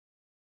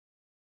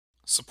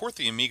Support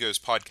the Amigos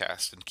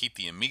podcast and keep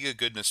the Amiga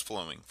goodness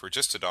flowing for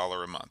just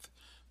 $1 a month.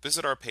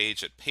 Visit our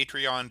page at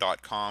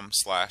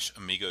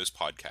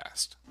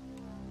patreon.com/AmigosPodcast.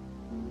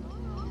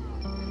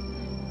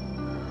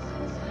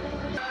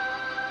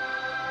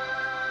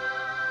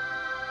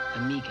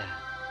 Amiga,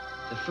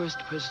 the first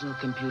personal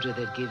computer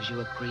that gives you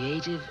a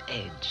creative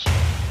edge.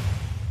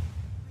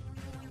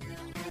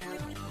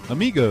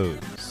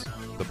 Amigos,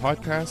 the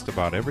podcast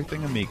about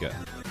everything Amiga.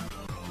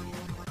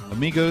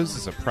 Amigos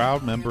is a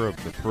proud member of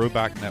the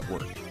Throwback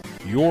Network,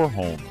 your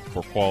home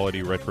for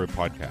quality retro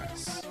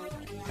podcasts.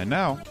 And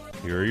now,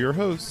 here are your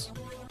hosts,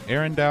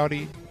 Aaron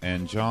Dowdy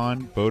and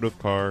John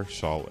Bodovkar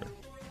Schaller.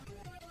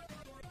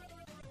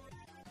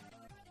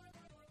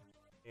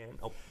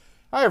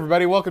 Hi,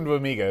 everybody. Welcome to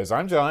Amigos.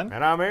 I'm John.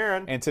 And I'm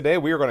Aaron. And today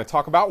we are going to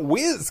talk about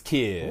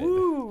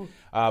WizKid.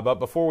 But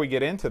before we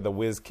get into the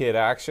WizKid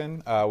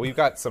action, we've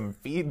got some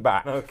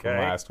feedback from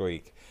last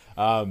week.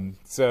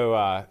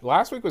 So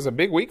last week was a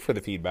big week for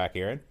the feedback,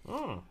 Aaron.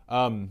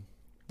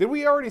 Did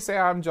we already say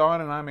I'm John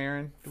and I'm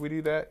Aaron? Did we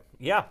do that?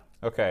 Yeah.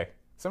 Okay.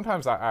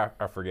 Sometimes I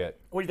forget.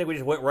 What do you think? We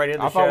just went right into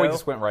the show? I thought we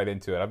just went right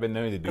into it. I've been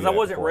known to do that because I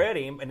wasn't before.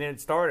 ready, and then it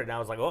started, and I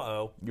was like,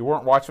 uh-oh. You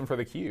weren't watching for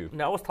the cue.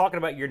 No, I was talking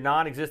about your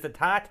non-existent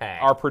tie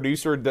tag. Our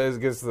producer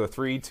gives the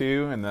 3,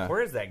 2, and the...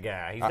 Where is that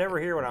guy? He's never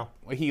here when I...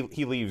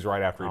 He leaves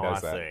right after he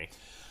does that. I see.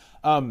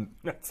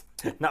 That's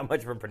not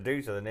much of a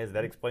producer than is.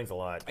 That explains a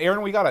lot.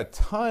 Aaron, we got a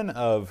ton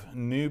of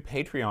new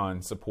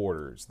Patreon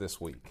supporters this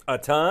week. A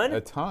ton?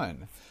 A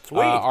ton. Sweet.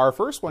 Our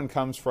first one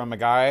comes from a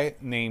guy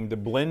named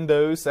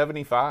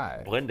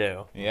Blendo75.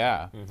 Blendo.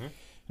 Yeah. Mm-hmm.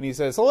 And he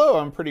says, hello,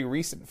 I'm a pretty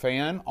recent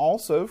fan,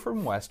 also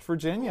from West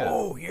Virginia.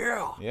 Oh,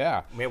 yeah.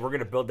 Yeah. Man, we're going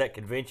to build that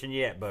convention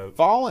yet, Bo.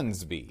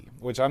 Follansbee,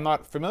 which I'm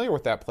not familiar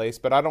with that place,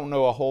 but I don't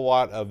know a whole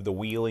lot of the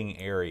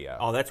Wheeling area.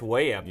 Oh, that's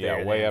way up there.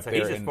 Yeah, way up so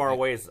there. He's as far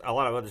away as a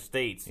lot of other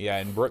states. Yeah,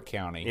 in Brooke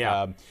County.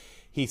 Yeah.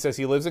 He says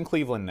he lives in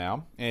Cleveland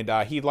now, and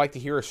he'd like to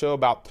hear a show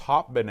about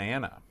Top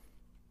Banana.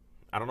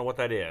 I don't know what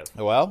that is.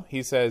 Well,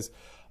 he says,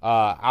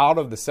 out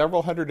of the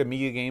several hundred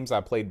Amiga games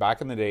I played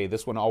back in the day,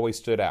 this one always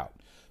stood out.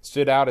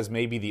 Stood out as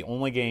maybe the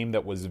only game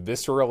that was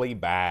viscerally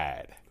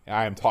bad.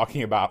 I am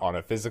talking about on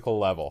a physical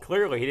level.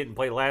 Clearly, he didn't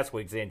play last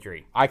week's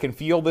entry. I can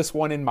feel this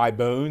one in my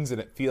bones,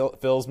 and it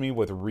fills me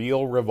with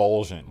real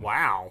revulsion.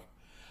 Wow.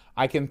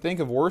 I can think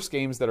of worse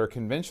games that are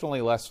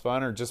conventionally less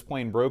fun or just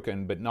plain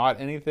broken, but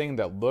not anything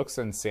that looks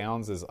and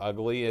sounds as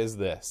ugly as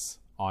this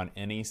on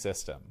any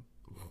system.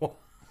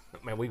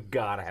 Man, we've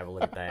got to have a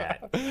look at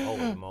that.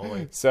 Holy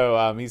moly.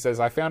 So he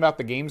says, I found out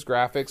the game's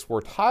graphics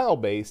were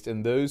tile-based,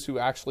 and those who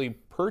actually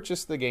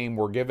purchased the game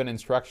were given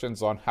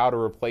instructions on how to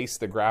replace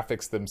the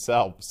graphics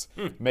themselves,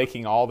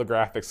 making all the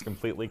graphics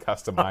completely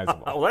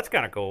customizable. Oh, that's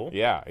kind of cool.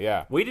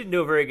 Yeah. We didn't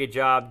do a very good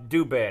job.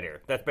 Do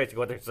better. That's basically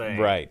what they're saying.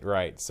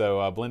 Right. So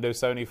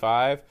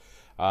Blendo75,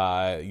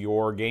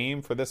 your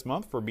game for this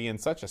month for being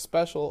such a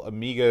special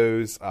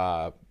Amigos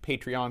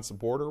Patreon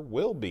supporter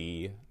will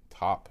be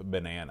Top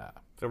Banana.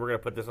 So we're going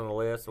to put this on the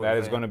list? That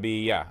is going to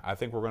be, I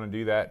think we're going to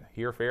do that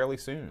here fairly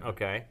soon.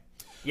 Okay.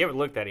 You haven't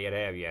looked at it yet,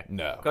 have you?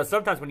 No. Because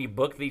sometimes when you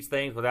book these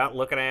things without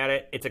looking at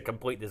it, it's a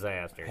complete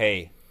disaster.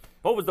 Hey.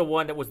 What was the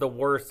one that was the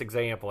worst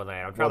example of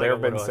that? I'm trying Well, to there think have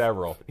of been what it was.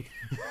 several.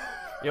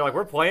 You're like,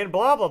 we're playing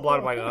blah, blah, blah.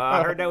 I'm like,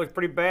 I heard that was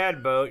pretty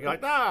bad, Bo. You're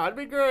like, it'd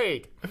be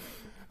great.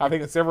 I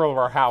think several of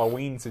our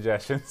Halloween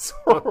suggestions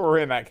were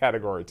in that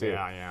category, too.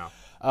 Yeah.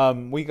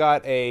 We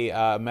got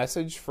a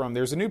message from,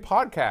 there's a new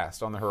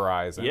podcast on the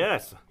horizon.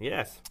 Yes.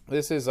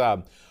 This is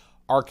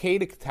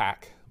Arcade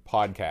Attack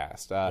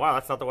Podcast. Wow,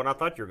 that's not the one I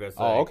thought you were going to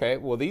say. Oh, okay.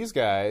 Well, these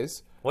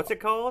guys... What's it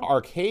called?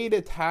 Arcade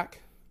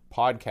Attack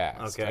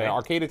Podcast. Okay.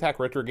 Arcade Attack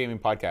Retro Gaming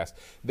Podcast.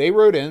 They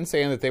wrote in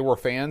saying that they were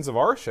fans of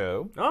our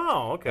show.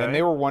 Oh, okay. And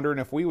they were wondering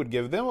if we would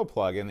give them a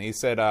plug. And he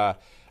said, I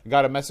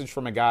got a message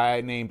from a guy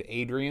named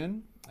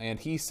Adrian, and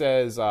he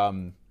says...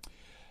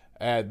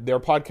 their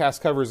podcast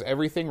covers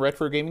everything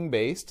retro gaming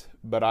based,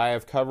 but I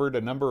have covered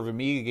a number of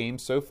Amiga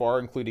games so far,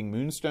 including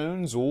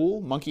Moonstone,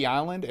 Zool, Monkey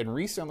Island, and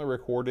recently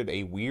recorded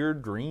a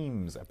Weird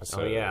Dreams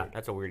episode. Oh, yeah.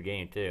 That's a weird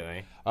game, too,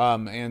 eh?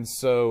 And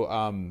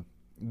so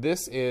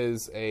this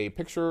is a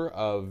picture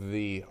of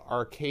the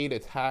Arcade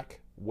Attack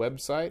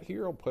website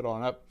here. I'll put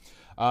on up.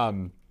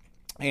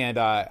 And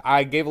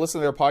I gave a listen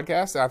to their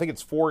podcast. I think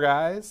it's 4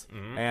 guys,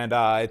 and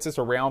it's just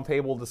a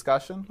roundtable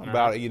discussion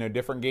about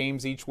different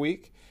games each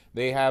week.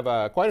 They have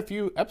quite a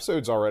few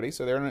episodes already,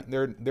 so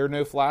they're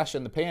no flash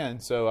in the pan.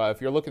 So if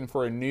you're looking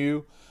for a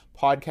new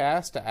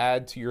podcast to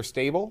add to your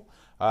stable,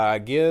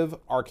 give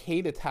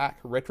Arcade Attack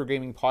Retro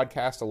Gaming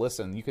Podcast a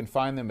listen. You can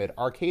find them at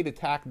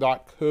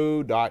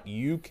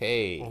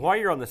arcadeattack.co.uk. Well, while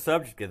you're on the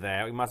subject of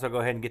that, we might as well go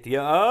ahead and get the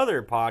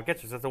other podcast,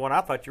 because that's the one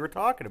I thought you were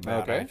talking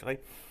about, actually.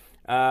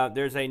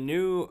 There's a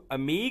new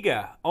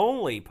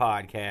Amiga-only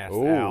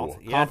podcast out.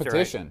 Yeah,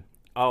 competition.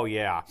 Right. Oh,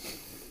 yeah.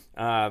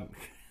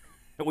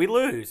 We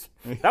lose.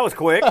 That was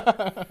quick.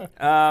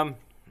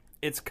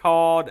 It's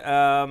called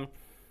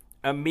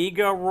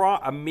Amiga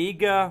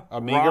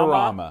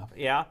Rama.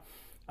 Yeah.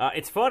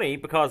 It's funny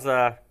because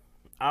I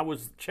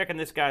was checking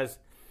this guy's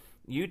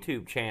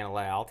YouTube channel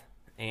out,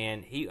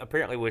 and he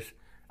apparently was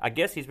I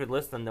guess he's been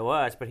listening to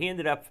us, but he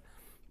ended up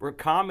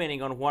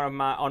commenting on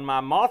on my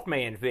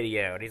Mothman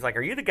video, and he's like,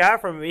 "Are you the guy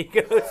from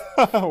Amigos?"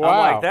 Wow. I'm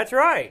like, "That's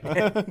right."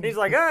 He's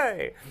like,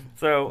 "Hey."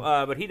 So,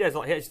 but he does.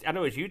 I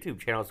know his YouTube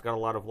channel's got a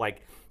lot of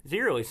like, it's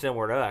really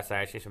similar to us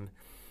actually, some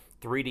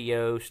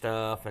 3DO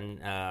stuff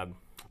and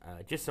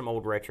just some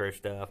old retro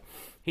stuff.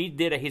 He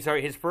did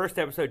his first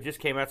episode just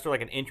came out, sort of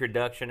like an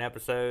introduction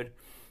episode,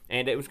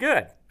 and it was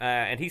good.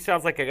 And he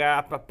sounds like a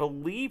guy, I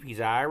believe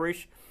he's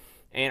Irish.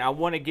 And I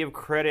want to give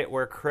credit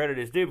where credit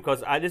is due,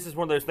 because this is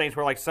one of those things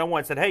where, like,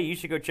 someone said, "Hey, you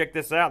should go check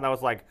this out," and I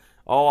was like,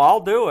 "Oh, I'll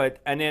do it."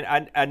 And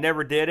then I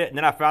never did it, and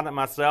then I found it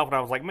myself, and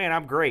I was like, "Man,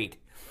 I'm great,"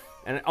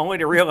 and only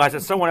to realize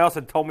that someone else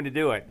had told me to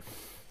do it,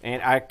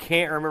 and I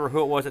can't remember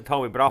who it was that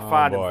told me, but I'll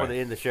find it for the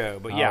end of the show.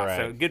 But yeah, right.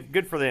 So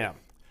good for them.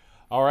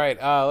 All right,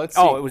 let's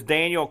see. Oh, it was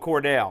Daniel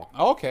Cordell.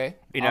 Okay,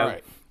 You know, all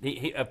right.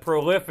 he a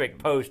prolific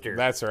poster.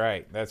 That's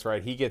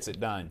right. He gets it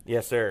done.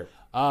 Yes, sir.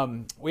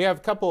 We have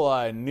a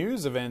couple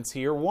news events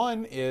here.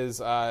 One is,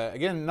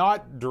 again,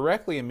 not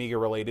directly Amiga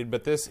related,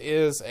 but this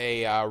is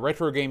a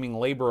retro gaming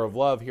labor of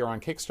love here on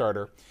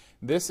Kickstarter.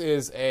 This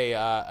is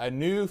a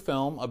new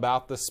film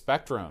about the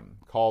Spectrum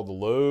called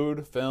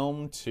Load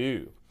Film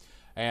 2.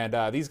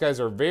 And these guys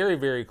are very,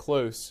 very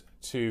close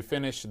to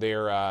finish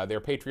their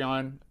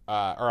Patreon,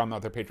 or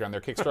not their Patreon,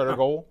 their Kickstarter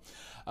goal.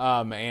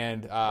 Oh,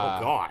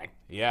 God.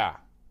 Yeah.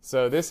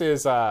 So this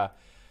is a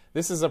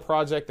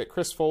project that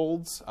Chris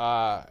Folds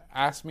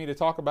asked me to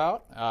talk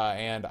about,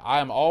 and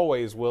I'm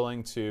always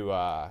willing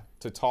to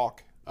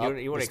talk.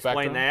 You want to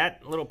explain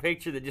that little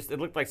picture that it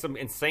looked like some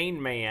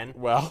insane man?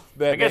 Well,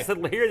 I guess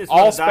here this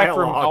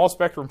all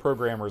Spectrum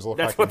programmers look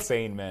like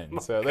insane men.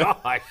 So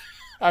gosh.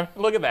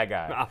 Look at that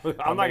guy.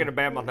 I'm not going to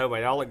badmouth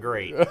nobody. They all look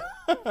great.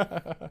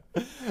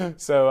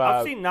 So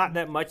I've seen not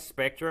that much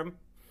Spectrum.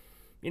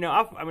 You know,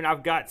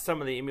 I've got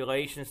some of the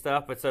emulation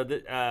stuff, but so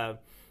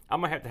I'm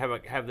gonna have to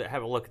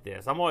have a look at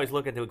this. I'm always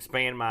looking to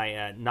expand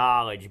my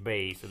knowledge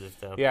base of this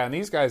stuff. Yeah, and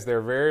these guys,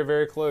 they're very,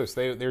 very close.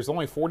 There's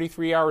only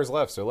 43 hours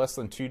left, so less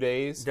than 2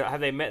 days. Have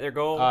they met their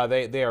goal?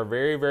 They are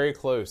very, very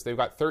close. They've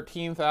got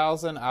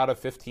 13,000 out of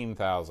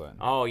 15,000.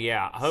 Oh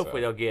yeah,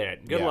 hopefully they'll get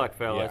it. Good luck,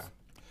 fellas.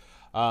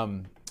 Yeah.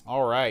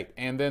 All right,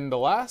 and then the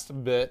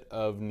last bit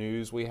of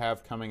news we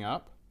have coming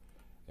up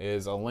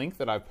is a link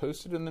that I've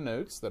posted in the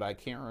notes that I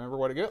can't remember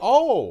what it is.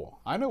 Oh,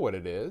 I know what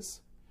it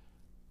is.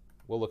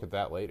 We'll look at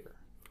that later.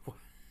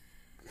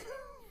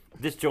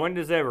 Disjointed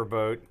as ever,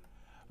 Boat.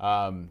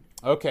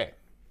 Okay,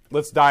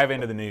 let's dive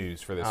into the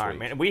news for this week. All right,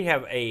 man. We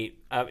have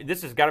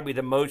this has got to be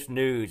the most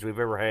news we've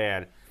ever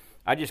had.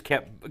 I just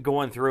kept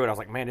going through it. I was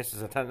like, man, this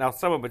is a ton. Now,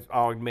 some of it,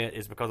 I'll admit,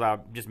 is because I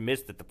just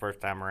missed it the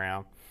first time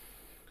around.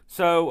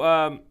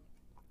 So,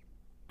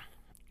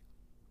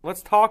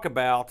 let's talk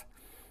about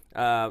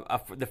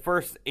the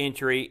first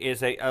entry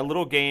is a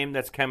little game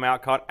that's come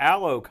out called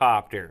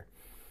Allocopter.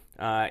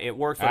 It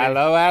works on...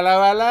 Hello.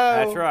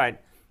 That's right.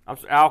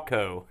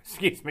 Alco.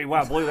 Excuse me.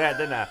 Wow, I blew that,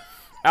 didn't I?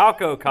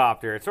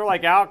 Allocopter. It's sort of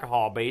like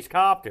alcohol-based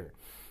copter.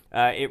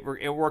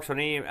 It works on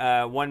any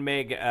 1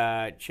 meg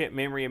chip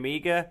memory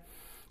Amiga.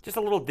 Just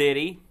a little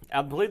ditty.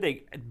 I believe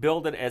they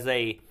build it as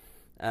a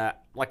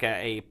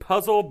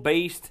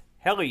puzzle-based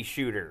heli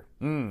shooter.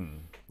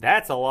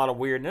 That's a lot of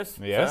weirdness.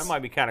 Yes. So that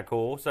might be kind of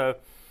cool. So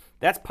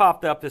that's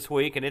popped up this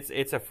week, and it's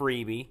a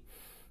freebie.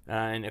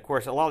 And of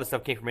course, a lot of the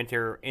stuff came from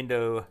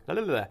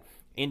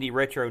Indie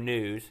Retro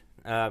News.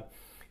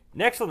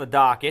 Next on the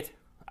docket,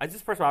 this is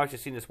the first time I've actually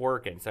seen this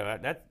working, so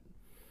that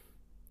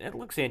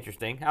looks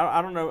interesting.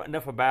 I don't know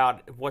enough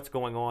about what's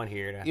going on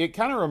here. It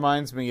kind of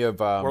reminds me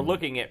of... we're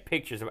looking at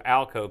pictures of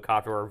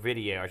Allocopter, or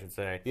video, I should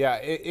say. Yeah,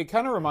 it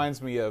kind of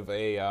reminds me of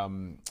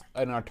an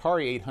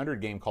Atari 800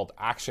 game called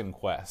Action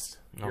Quest.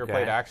 You ever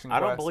played Action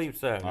Quest? I don't believe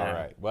so. No. All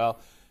right. Well,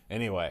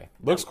 anyway,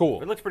 looks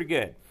cool. It looks pretty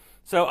good.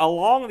 So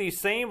along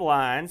these same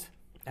lines,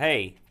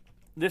 hey,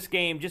 this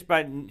game, just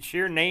by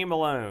sheer name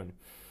alone,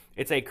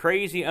 it's a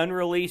crazy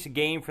unreleased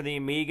game for the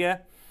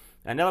Amiga.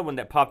 Another one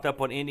that popped up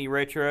on Indie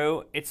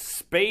Retro. It's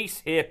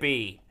Space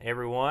Hippie,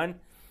 everyone.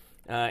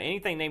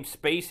 Anything named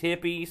Space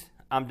Hippies,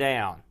 I'm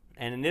down.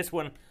 And in this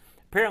one,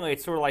 apparently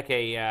it's sort of like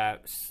a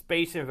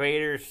Space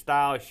Invaders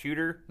style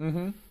shooter,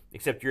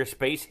 except you're a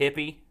space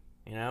hippie,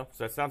 you know.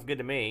 So that sounds good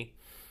to me.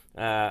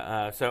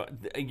 So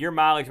your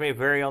mileage may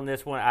vary on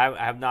this one.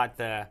 I have not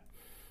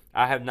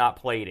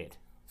played it,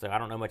 so I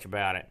don't know much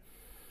about it.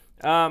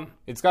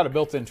 It's got a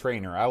built-in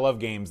trainer. I love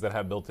games that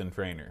have built-in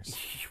trainers.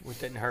 It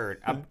didn't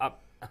hurt.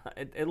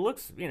 It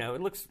looks,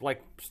 it looks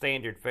like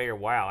standard fare.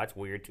 Wow, that's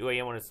weird. 2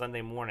 a.m. on a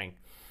Sunday morning.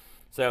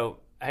 So,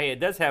 hey,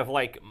 it does have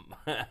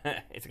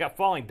it's got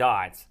falling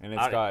dots. And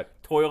it's got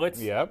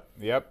toilets. Yep.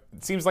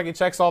 It seems like it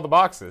checks all the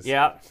boxes.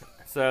 Yeah.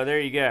 So there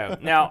you go.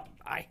 Now,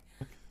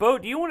 Bo,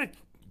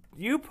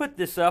 you put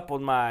this up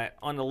on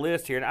the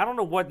list here, and I don't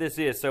know what this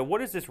is. So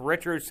what is this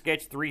Retro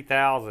Sketch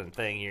 3000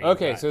 thing here?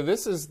 Okay, so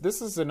this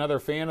is another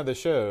fan of the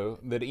show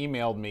that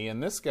emailed me,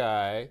 and this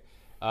guy,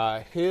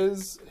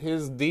 his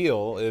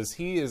deal is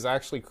he is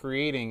actually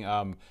creating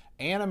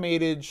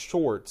animated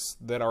shorts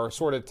that are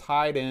sort of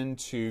tied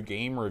into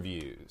game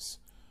reviews.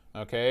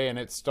 Okay, and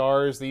it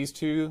stars these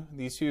two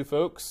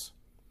folks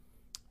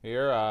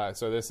here.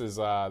 So this is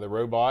the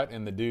robot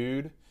and the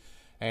dude,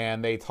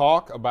 and they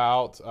talk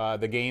about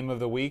the game of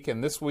the week.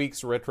 And this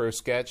week's retro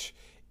sketch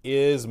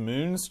is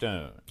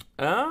Moonstone.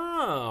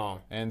 Oh.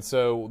 And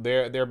so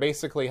they're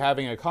basically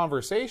having a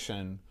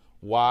conversation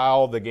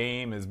while the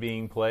game is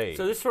being played.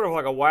 So this is sort of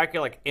like a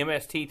wacky, like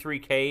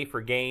MST3K for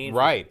games.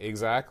 Right,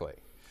 exactly.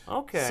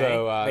 Okay.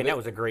 So, man, that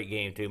was a a great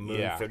game too.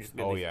 Yeah. So just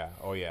Oh yeah.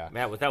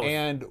 That was.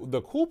 And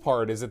the cool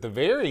part is at the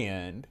very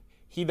end,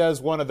 he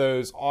does one of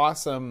those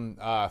awesome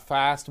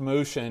fast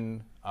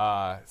motion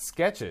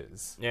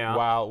sketches. Yeah.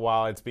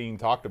 While it's being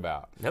talked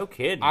about. No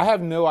kidding. I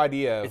have no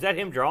idea. Is that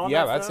him drawing?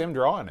 Yeah, that that's stuff? him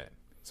drawing it.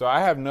 So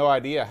I have no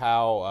idea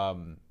how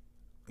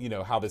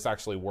how this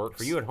actually works.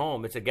 For you at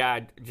home, it's a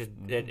guy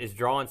that is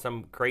drawing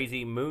some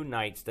crazy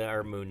Moonstone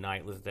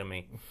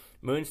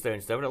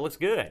stuff, and it looks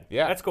good.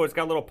 Yeah. That's cool. It's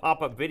got a little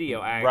pop-up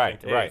video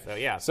action too. Right.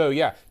 So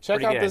Check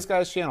Pretty out good. this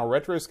guy's channel,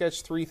 Retro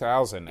Sketch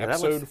 3000, that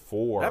episode looks-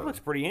 4. that looks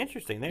pretty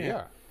interesting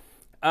there.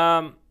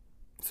 Yeah.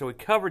 So we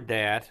covered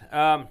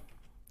that.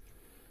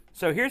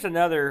 So here's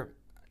another.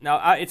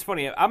 Now it's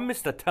funny. I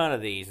missed a ton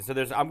of these, and so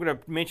I'm going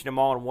to mention them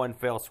all in one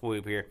fell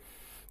swoop here.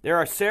 There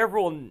are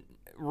several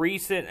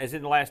recent, as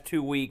in the last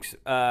 2 weeks,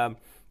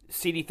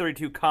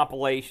 CD32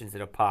 compilations that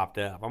have popped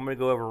up. I'm going to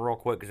go over real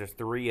quick because there's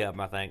 3 of them,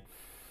 I think.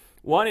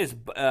 One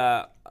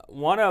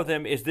of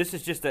them is this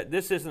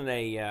isn't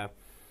a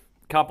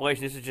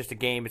compilation. This is just a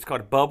game. It's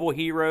called Bubble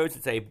Heroes.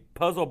 It's a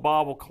Puzzle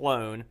Bobble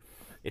clone.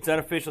 It's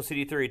unofficial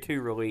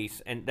CD32 release,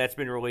 and that's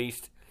been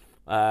released.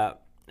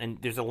 And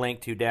there's a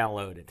link to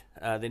download it.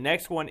 The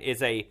next one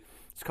is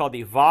it's called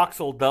the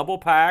Voxel Double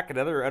Pack,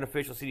 another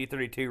unofficial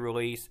CD32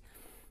 release.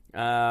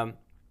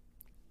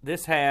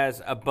 This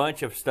has a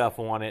bunch of stuff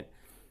on it.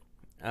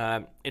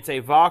 It's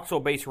a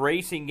voxel-based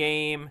racing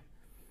game,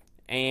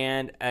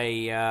 and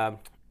I'm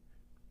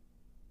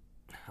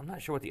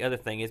not sure what the other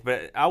thing is,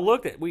 but I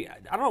looked at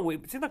I don't know.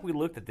 It seemed like we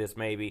looked at this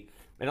maybe,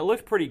 and it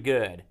looks pretty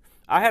good.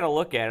 I had a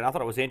look at it. I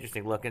thought it was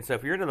interesting looking. So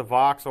if you're into the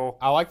voxel,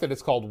 I like that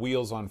it's called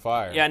Wheels on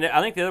Fire. yeah, and I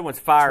think the other one's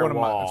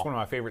Firewall. That's one of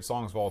my favorite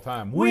songs of all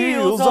time.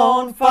 Wheels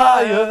on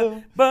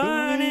fire,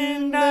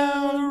 burning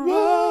down the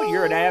road.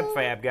 You're an Ab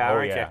Fab guy,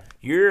 aren't yeah.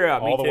 you? Yeah,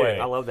 me All the too. way.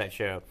 I love that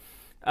show.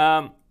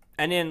 And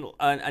then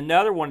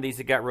another one of these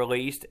that got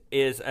released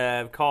is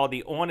called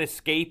the On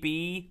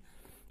Escapee.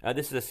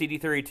 This is a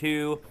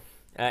CD32.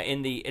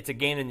 It's a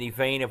game in the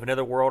vein of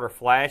Another World or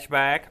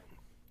Flashback.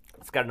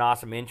 It's got an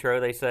awesome intro,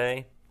 they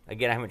say.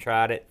 Again, I haven't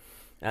tried it.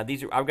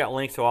 I've got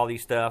links to all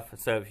these stuff,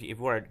 so if you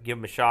want to give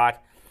them a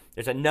shot.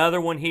 There's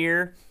another one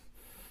here.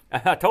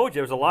 I told you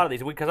there was a lot of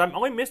these because I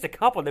only missed a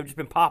couple. They've just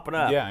been popping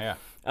up. Yeah.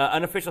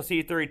 Unofficial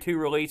CD32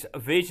 release,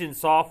 Vision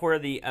Software,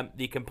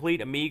 the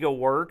complete Amiga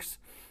Works.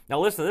 Now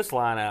listen to this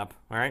lineup,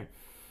 all right?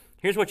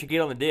 Here's what you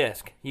get on the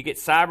disc. You get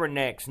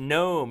Cybernex,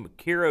 Gnome,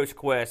 Kiros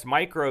Quest,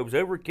 Microbes,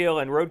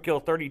 Overkill, and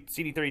Roadkill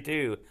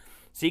CD32,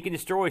 Seek and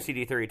Destroy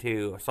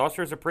CD32,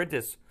 Sorcerer's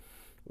Apprentice,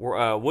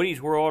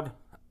 Woody's World,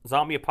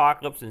 Zombie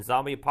Apocalypse, and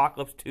Zombie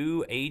Apocalypse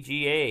 2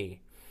 AGA.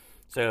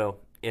 So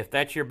if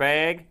that's your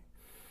bag,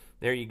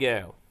 there you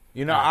go.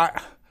 You know,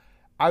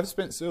 I've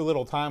spent so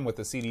little time with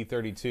the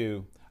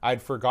CD32.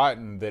 I'd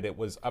forgotten that it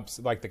was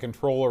like the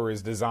controller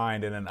is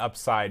designed in an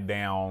upside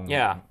down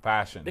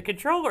fashion. The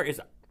controller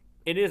is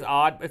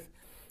odd, but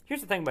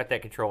here's the thing about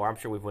that controller. I'm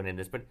sure we've went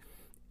into this, but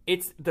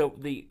it's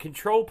the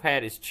control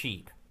pad is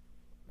cheap,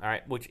 all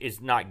right, which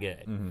is not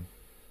good. Mm-hmm.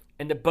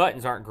 And the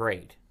buttons aren't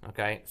great,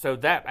 okay? So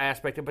that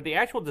aspect of it, but the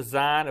actual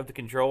design of the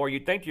controller,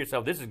 you'd think to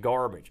yourself, this is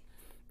garbage.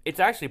 It's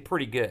actually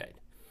pretty good.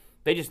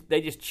 They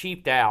just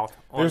cheaped out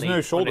on There's the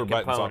no shoulder on the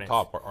buttons on components.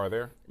 top, are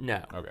there?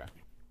 No. Okay.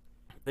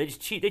 They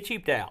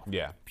cheaped out.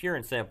 Yeah. Pure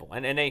and simple.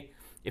 And they,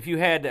 if you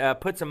had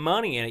put some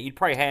money in it, you'd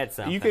probably had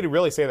something. You could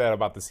really say that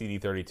about the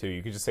CD32.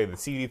 You could just say the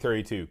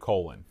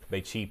CD32, they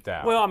cheaped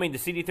out. Well, I mean, the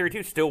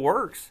CD32 still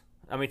works.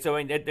 I mean, so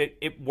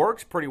it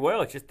works pretty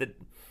well. It's just that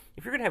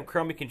if you're going to have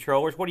crummy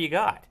controllers, what do you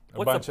got?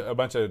 a bunch of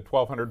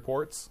 1,200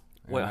 ports,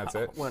 and Well, that's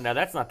it. Well, now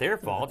that's not their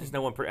fault. Just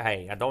no one.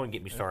 Hey, don't even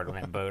get me started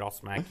on that boat. I'll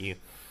smack you.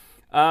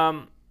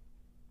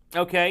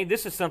 Okay,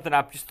 this is something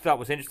I just thought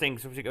was interesting.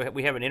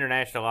 We have an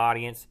international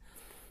audience.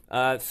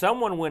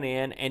 Someone went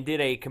in and did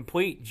a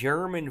complete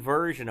German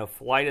version of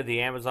Flight of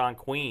the Amazon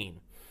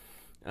Queen.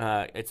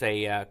 It's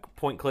a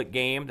point-and-click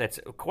game that's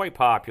quite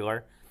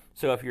popular.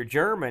 So if you're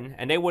German,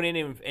 and they went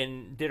in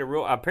and did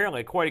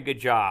apparently quite a good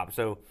job.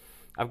 So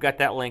I've got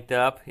that linked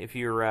up. If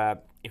you're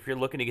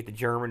looking to get the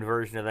German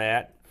version of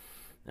that,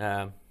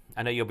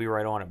 I know you'll be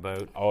right on it,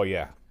 Boat. Oh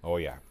yeah.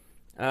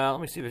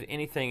 Let me see if there's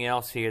anything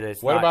else here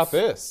that's. What about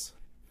this?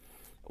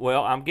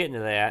 Well, I'm getting to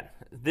that.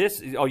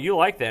 You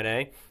like that,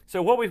 eh?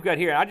 So what we've got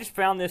here, I just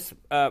found this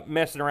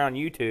messing around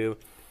YouTube.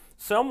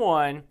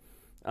 Someone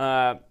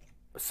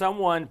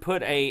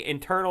put a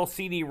internal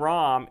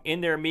CD-ROM in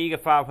their Amiga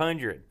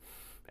 500,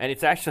 and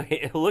it's actually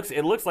it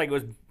looks like it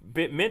was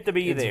meant to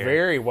be there. It's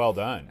very well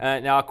done.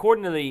 Now,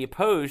 according to the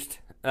post,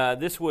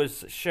 this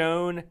was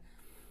shown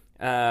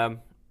at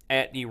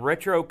the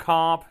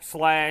RetroComp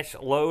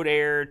 /Load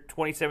Air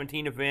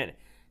 2017 event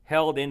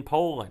held in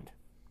Poland.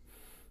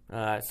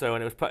 And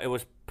it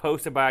was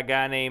posted by a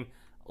guy named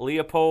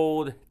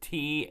Leopold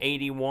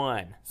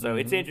T81. So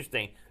it's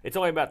interesting. It's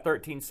only about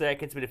 13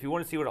 seconds, but if you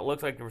want to see what it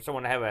looks like for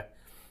someone to have a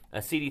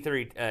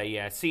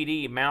CD3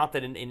 CD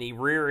mounted in the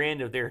rear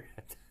end of their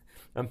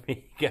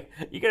Amiga,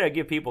 you gotta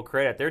give people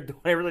credit. They're doing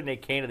everything they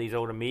can to these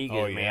old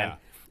Amigas, man.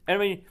 And I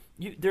mean,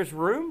 there's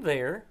room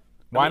there.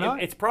 Why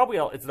not? It's probably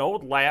it's an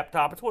old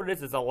laptop. It's what it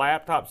is. It's a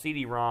laptop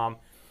CD-ROM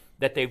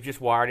that they've just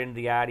wired into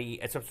the IDE,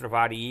 some sort of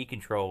IDE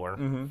controller.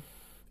 Mm-hmm.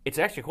 It's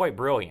actually quite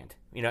brilliant.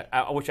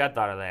 I wish I'd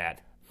thought of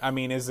that. I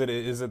mean, is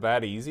it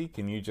that easy?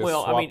 Can you just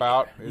swap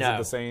out? Is it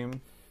the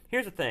same?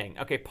 Here's the thing.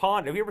 Okay,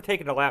 Pond. Have you ever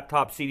taken a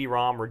laptop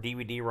CD-ROM or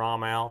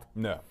DVD-ROM out?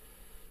 No.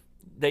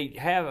 They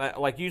have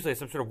usually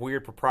some sort of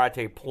weird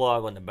proprietary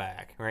plug on the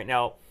back. Right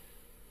now,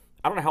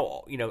 I don't know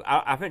how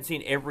I haven't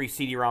seen every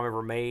CD-ROM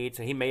ever made,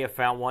 so he may have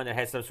found one that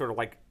has some sort of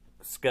like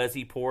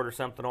SCSI port or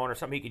something on, or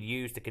something he could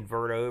use to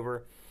convert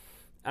over.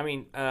 I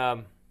mean,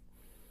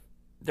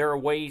 there are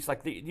ways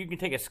you can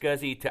take a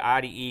SCSI to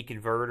IDE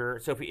converter.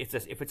 So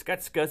if it's got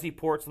SCSI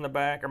ports on the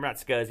back, or not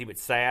SCSI but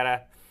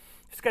SATA,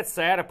 if it's got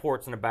SATA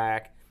ports on the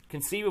back,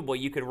 conceivably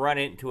you could run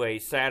it into a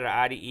SATA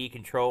IDE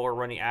controller,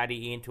 run the IDE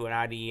into an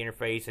IDE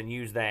interface, and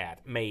use that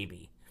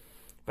maybe.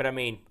 But I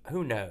mean,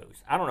 who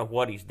knows? I don't know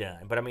what he's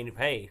done, but I mean,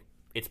 hey,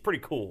 it's pretty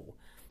cool.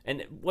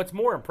 And what's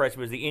more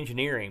impressive is the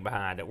engineering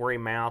behind it, where he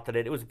mounted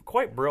it. It was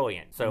quite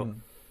brilliant. So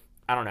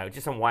I don't know,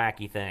 just some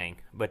wacky thing,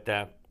 but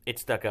it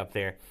stuck up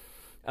there.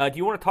 Do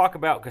you want to talk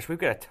about, because we've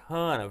got a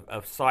ton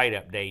of site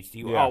updates.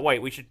 Oh,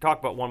 wait, we should talk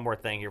about one more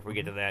thing here if we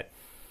get to that.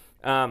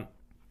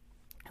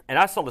 And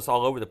I saw this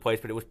all over the place,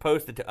 but it was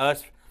posted to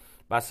us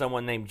by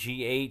someone named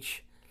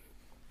GH.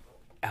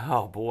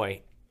 Oh,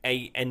 boy.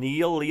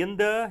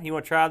 Anilinda. You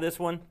want to try this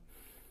one?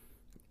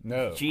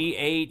 No.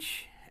 GH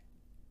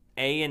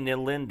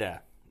Anilinda.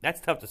 That's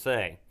tough to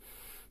say.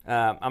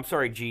 I'm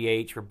sorry,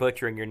 GH, for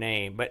butchering your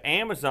name. But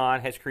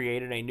Amazon has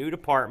created a new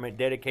department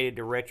dedicated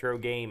to retro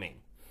gaming.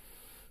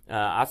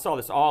 I saw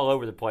this all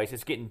over the place.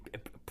 It's getting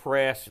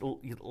pressed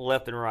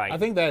left and right. I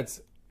think that's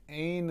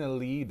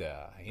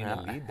Annalida.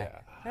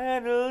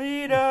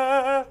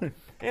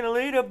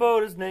 Annalida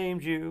Boat has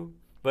named you.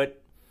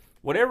 But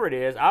whatever it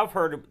is, I've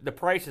heard the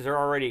prices are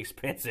already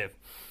expensive.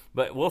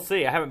 But we'll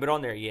see. I haven't been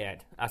on there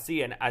yet. I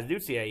do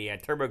see a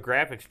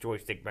TurboGrafx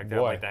joystick back there.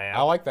 Boy, like that.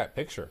 I like that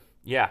picture.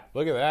 Yeah.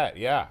 Look at that.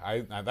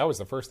 Yeah, that was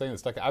the first thing that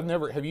stuck.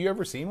 Have you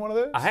ever seen one of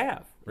those? I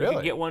have. Really? You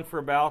can get one for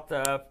about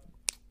 $35.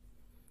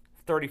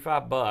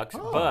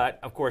 Oh. But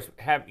of course,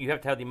 you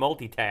have to have the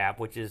multi-tap,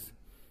 which is,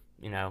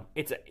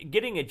 it's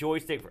getting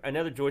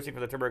another joystick for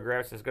the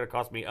TurboGrafx is going to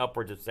cost me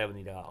upwards of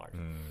 $70,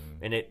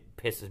 and it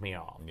pisses me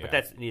off. Yeah. But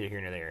that's neither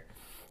here nor there.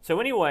 So,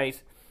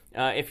 anyways,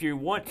 if you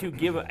want to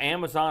give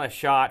Amazon a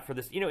shot for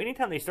this,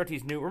 anytime they start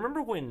these new,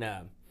 remember when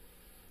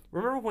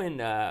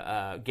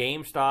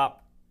GameStop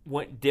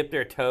dipped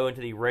their toe into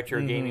the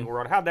retro gaming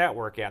world? How'd that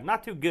work out?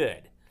 Not too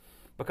good,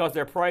 because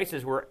their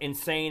prices were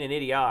insane and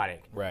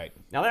idiotic. Right.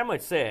 Now, that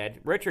much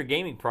said, retro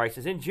gaming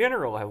prices in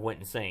general have went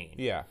insane.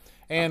 Yeah.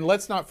 And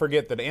let's not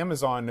forget that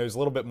Amazon knows a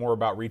little bit more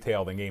about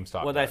retail than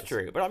GameStop Well, does. that's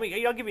true. But I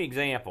mean, I'll give you an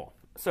example.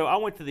 So I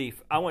went to the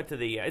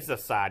it's a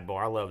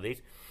sidebar. I love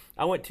these.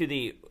 I went to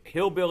the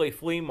Hillbilly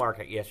Flea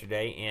Market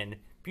yesterday in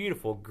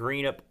beautiful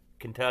Greenup,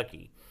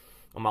 Kentucky,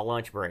 on my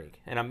lunch break,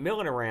 and I'm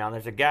milling around.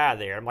 There's a guy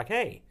there. I'm like,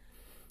 hey,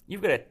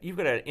 you've got an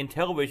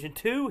Intellivision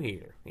 2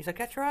 here. He's like,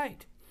 that's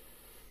right.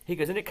 He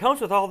goes, and it comes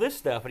with all this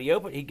stuff.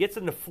 And he gets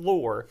in the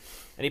floor,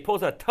 and he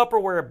pulls out a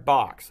Tupperware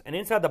box, and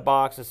inside the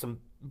box is some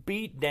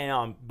beat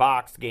down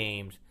box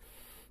games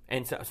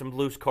and some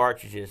loose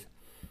cartridges.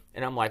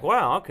 And I'm like,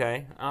 wow,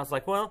 okay. I was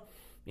like, well,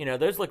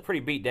 those look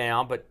pretty beat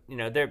down, but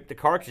the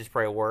cartridges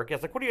probably work. I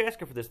was like, what are you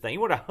asking for this thing? You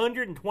want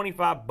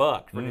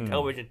 $125 for the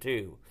Intellivision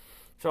 2.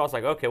 So I was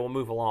like, okay, we'll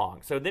move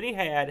along. So then he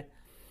had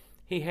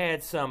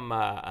some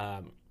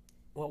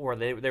what were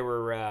they? They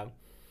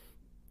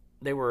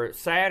were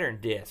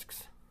Saturn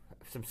discs,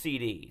 some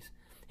CDs.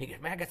 He goes,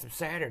 man, I got some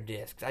Saturn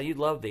discs. You'd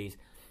love these.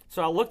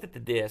 So I looked at the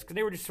discs, and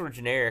they were just sort of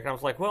generic. And I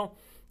was like, well,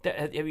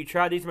 have you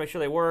tried these to make sure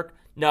they work?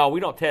 No,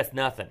 we don't test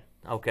nothing.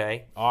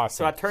 Okay.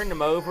 Awesome. So I turned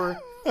them over,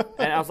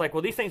 and I was like,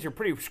 well, these things are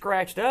pretty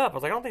scratched up. I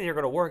was like, I don't think they're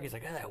going to work. He's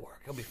like, oh, that'll work.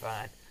 It'll be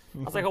fine.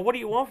 I was like, oh, what do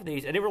you want for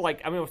these? And they were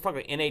like, I was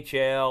talking about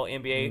NHL,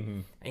 NBA,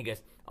 and he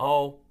goes,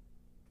 oh,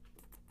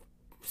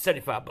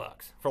 $75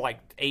 for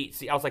like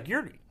 8. I was like,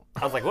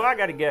 well, I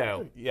got to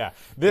go. Yeah,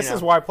 this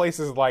is why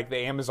places like the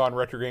Amazon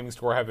Retro Gaming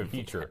Store have a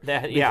feature.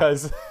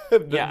 Because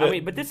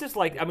but this is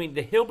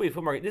the Hillbilly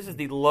Flea Market. This is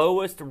the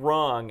lowest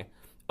rung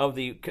of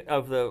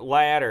the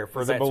ladder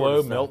for that below sort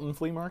of stuff. Milton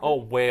Flea Market. Oh,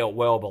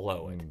 well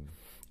below it.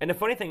 And the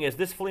funny thing is,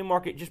 this flea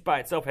market just by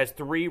itself has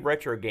 3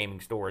 retro gaming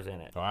stores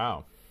in it.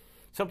 Wow.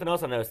 Something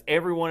else I noticed: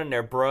 everyone and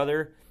their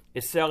brother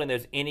is selling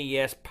those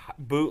NES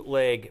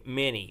bootleg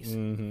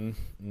minis.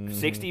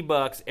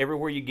 $60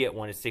 everywhere you get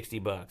one is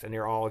 $60, and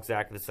they're all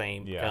exactly the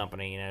same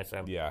company.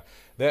 So yeah,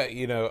 that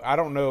I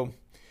don't know.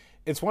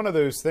 It's one of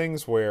those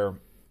things where,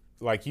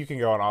 like, you can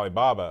go on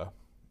Alibaba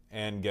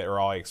and or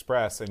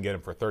AliExpress and get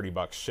them for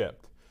 $30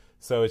 shipped.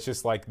 So it's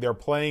just like they're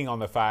playing on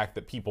the fact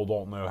that people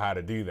don't know how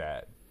to do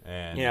that.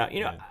 And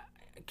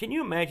can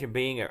you imagine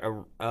being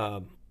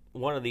a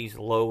one of these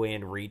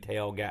low-end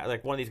retail guys,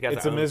 like one of these guys?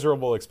 It's a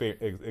miserable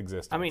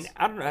existence. I mean,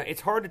 I don't know.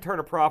 It's hard to turn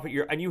a profit,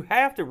 and you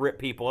have to rip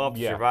people up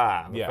to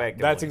survive. Yeah,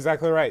 effectively. that's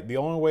exactly right. The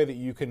only way that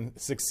you can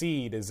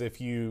succeed is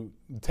if you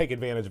take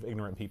advantage of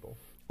ignorant people.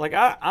 Like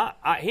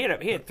he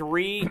had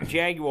 3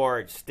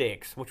 Jaguar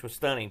sticks, which was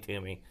stunning to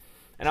me,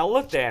 and I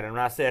looked at them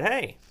and I said,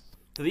 "Hey,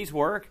 do these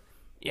work?"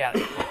 Yeah,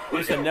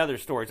 it's another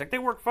story. It's like they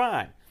work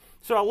fine.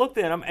 So I looked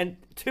at them, and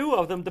 2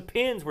 of them, the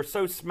pins were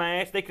so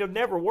smashed they could have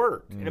never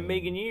worked in a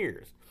million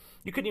years.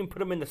 You couldn't even put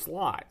them in the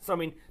slot. So I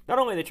mean, not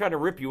only are they trying to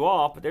rip you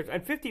off, but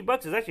and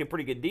 $50 is actually a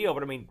pretty good deal.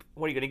 But I mean,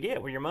 what are you going to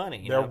get with your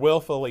money? They're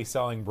willfully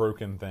selling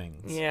broken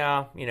things.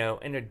 Yeah,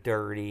 and they're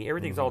dirty.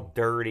 Everything's all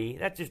dirty.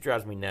 That just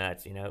drives me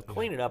nuts.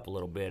 Clean it up a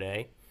little bit,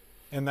 eh?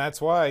 And that's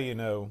why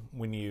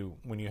when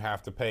you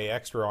have to pay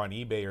extra on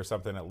eBay or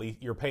something, at least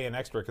you're paying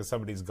extra because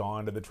somebody's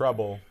gone to the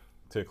trouble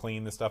to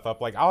clean the stuff up.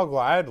 Like I'll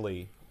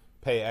gladly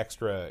pay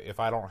extra if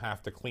I don't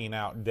have to clean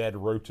out dead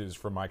roaches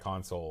from my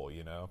console.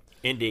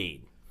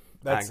 Indeed.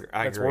 That's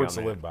words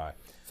to live by.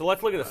 So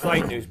let's look at the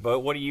site news, Bo.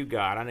 What do you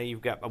got? I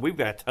know we've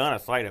got a ton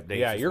of site updates.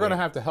 Yeah, you're going to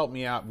have to help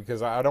me out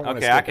because I don't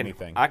want to skip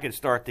anything. I can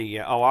start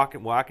the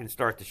I can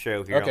start the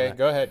show here. Okay,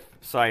 go ahead.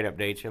 Site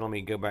updates here. Let me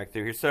go back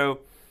through here.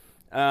 So,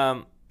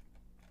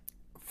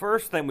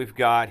 first thing we've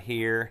got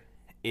here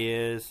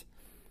is,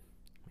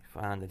 let me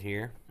find it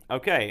here.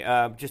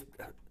 Okay, just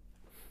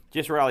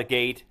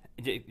Ralligate.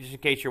 Just in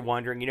case you're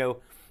wondering,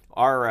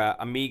 our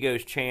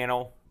Amigos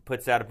channel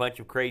puts out a bunch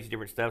of crazy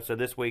different stuff. So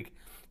this week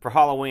for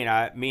Halloween,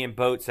 me and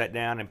Boat sat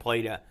down and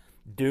played a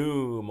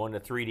Doom on the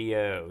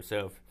 3DO.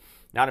 So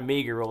not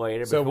Amiga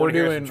related. So but we're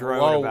doing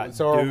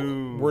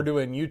Doom. We're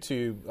doing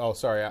YouTube. Oh,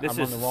 sorry, this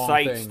I'm on the wrong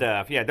site thing.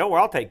 stuff. Yeah, don't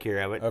worry, I'll take care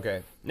of it.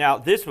 Okay.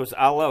 Now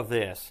I love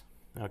this.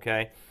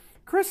 Okay,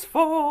 Chris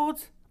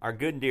Folds, our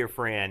good and dear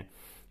friend,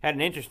 had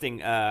an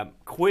interesting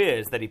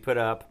quiz that he put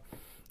up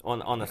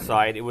on the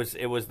site. It was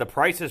The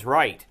Price is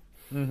Right.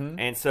 Mm-hmm.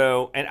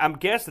 And I'm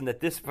guessing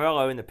that this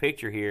fellow in the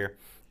picture here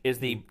is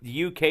the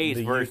UK's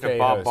version of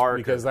Bob Barker,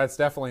 because that's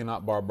definitely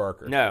not Bob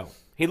Barker. No,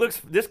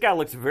 this guy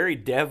looks very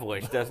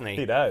devilish, doesn't he?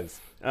 He does.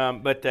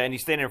 And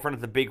he's standing in front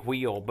of the big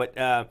wheel. But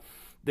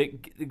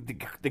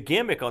the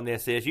gimmick on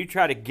this is you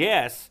try to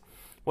guess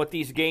what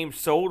these games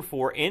sold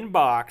for in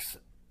box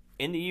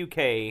in the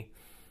UK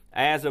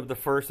as of the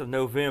 1st of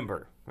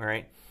November. All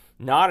right.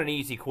 Not an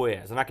easy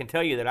quiz, and I can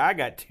tell you that I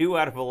got 2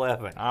 out of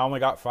 11. I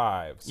only got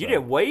 5. So. You did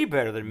way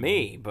better than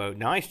me, Bo.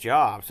 Nice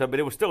job. But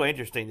it was still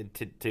interesting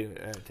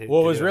to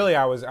well, it was really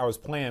I was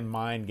playing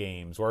mind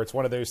games where it's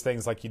one of those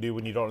things like you do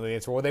when you don't know the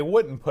answer. Well, they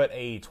wouldn't put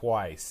A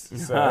twice.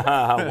 So.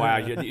 Wow.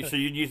 So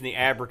you're using the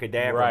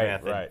abracadabra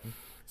method. Right.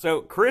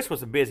 So Chris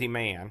was a busy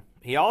man.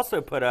 He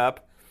also put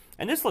up,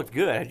 and this looked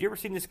good. Have you ever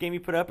seen this game he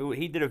put up?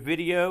 He did a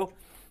video,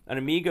 an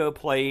Amigo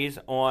plays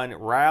on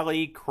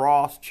Rally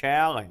Cross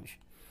Challenge.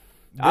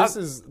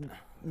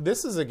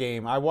 This is a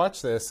game. I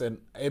watched this and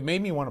it made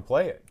me want to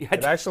play it.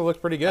 It actually looked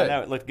pretty good. I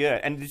know, it looked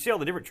good. And did you see all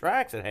the different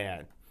tracks it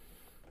had?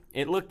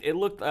 It looks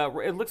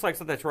like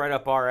something that's right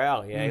up our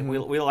alley. Eh?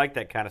 Mm-hmm. We like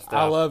that kind of stuff.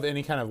 I love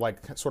any kind of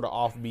like sort of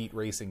offbeat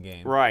racing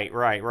game. Right.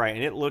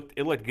 And it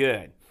looked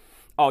good.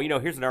 Oh,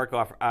 here's an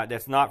article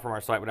that's not from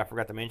our site, but I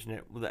forgot to mention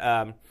it.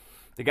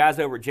 The guys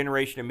over at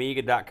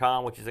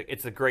GenerationAmiga.com, which is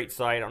it's a great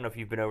site. I don't know if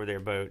you've been over there,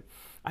 Boat.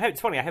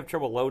 It's funny. I have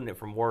trouble loading it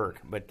from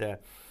work,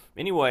 but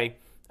anyway.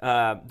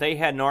 They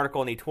had an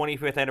article on the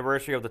 25th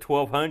anniversary of the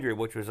 1200,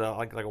 which was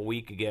like a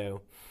week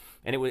ago,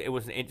 and it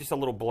was just a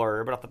little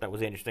blurb, but I thought that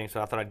was interesting,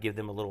 so I thought I'd give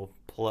them a little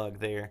plug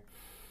there.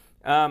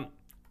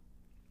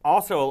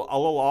 Also, a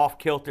little off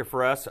kilter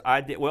for us.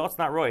 It's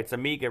not really. It's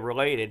Amiga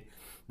related.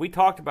 We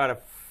talked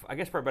about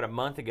probably about a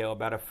month ago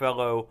about a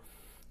fellow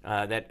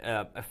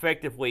that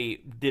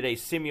effectively did a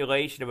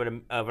simulation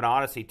of an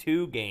Odyssey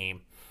 2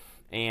 game,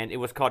 and it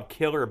was called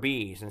Killer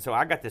Bees, and so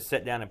I got to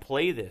sit down and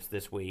play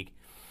this week.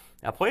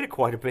 I played it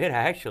quite a bit,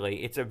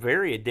 actually. It's a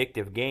very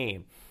addictive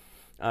game.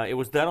 It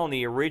was done on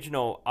the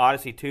original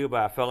Odyssey 2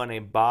 by a fellow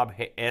named Bob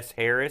S.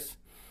 Harris,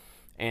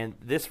 and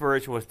this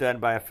version was done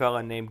by a fellow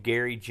named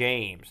Gary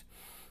James.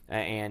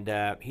 And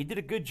he did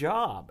a good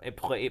job. It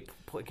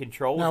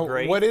controls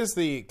great. Now, what is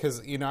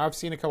because I've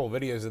seen a couple of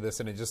videos of this,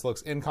 and it just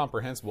looks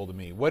incomprehensible to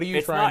me. What are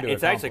you trying to accomplish?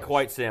 It's actually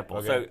quite simple.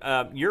 Okay.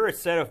 So you're a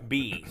set of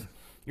bees.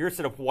 You're a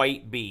set of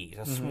white bees,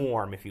 a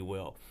swarm, if you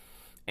will.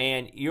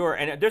 And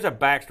there's a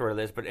backstory to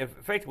this, but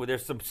effectively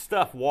there's some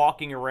stuff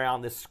walking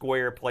around this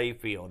square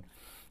playfield.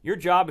 Your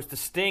job is to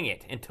sting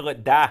it until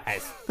it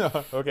dies.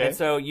 Okay. And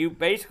so you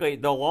basically,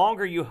 the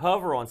longer you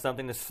hover on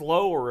something, the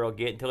slower it'll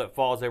get until it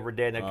falls over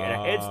dead and a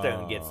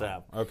headstone gets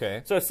up.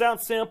 Okay. So it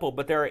sounds simple,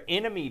 but there are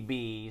enemy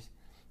bees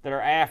that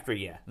are after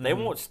you. They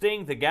won't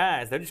sting the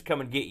guys. They'll just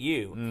come and get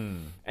you.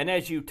 And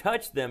as you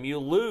touch them, you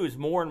lose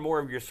more and more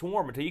of your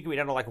swarm until you can be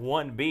down to like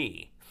one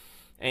bee.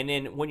 And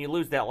then when you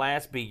lose that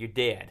last bee, you're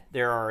dead.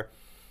 There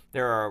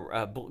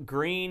are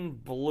green,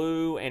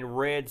 blue, and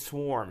red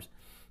swarms.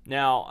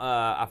 Now,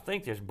 I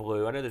think there's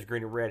blue. I know there's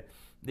green and red.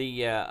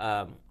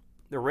 The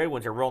the red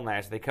ones are real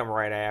nice. They come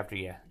right after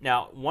you.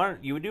 Now,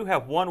 you do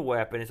have one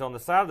weapon. It's on the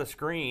side of the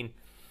screen.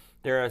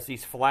 There are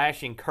these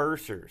flashing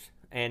cursors,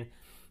 and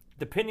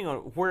depending on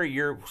where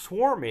your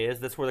swarm is,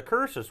 that's where the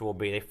cursors will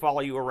be. They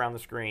follow you around the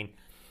screen,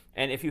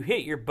 and if you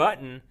hit your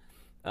button,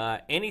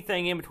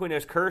 anything in between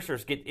those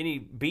cursors, any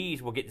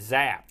bees will get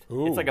zapped.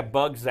 Ooh. It's like a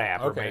bug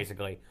zapper, Okay.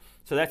 basically.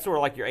 So that's sort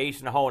of like your ace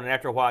in the hole, and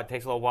after a while, it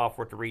takes a little while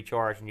for it to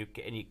recharge, and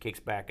it kicks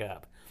back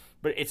up.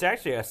 But it's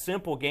actually a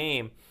simple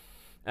game.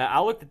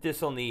 I looked at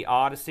this on the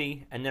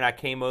Odyssey, and then I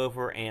came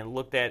over and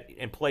looked at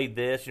and played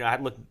this. I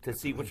had looked to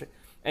see which,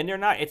 and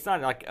it's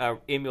not like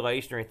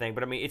emulation or anything,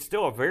 but I mean it's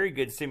still a very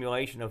good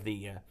simulation of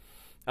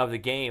the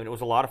game, and it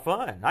was a lot of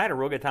fun. I had a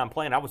real good time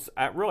playing. I was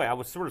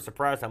sort of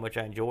surprised how much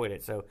I enjoyed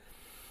it. So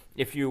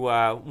if you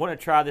want to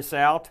try this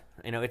out,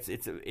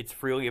 it's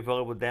freely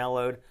available to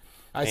download.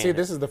 I see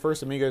this is the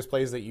first Amigos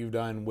plays that you've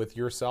done with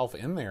yourself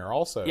in there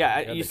also.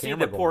 Yeah, you see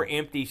the poor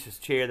empty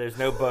chair. There's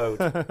no boat.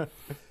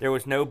 There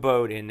was no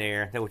boat in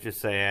there. That was just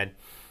sad.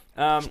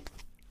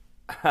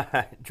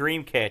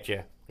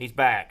 Dreamcatcher, he's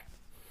back.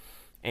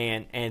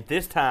 And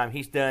this time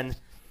he's done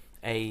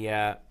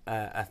a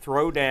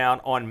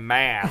throwdown on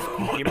Mask.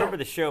 Do you remember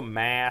the show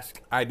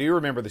Mask? I do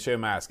remember the show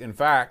Mask. In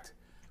fact,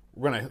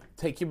 we're going to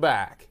take you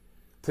back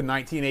to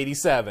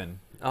 1987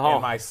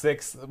 and my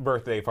 6th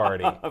birthday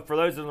party. For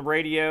those on the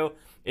radio,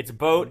 it's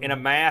Boat in a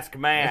mask. Do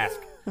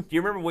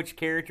you remember which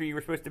character you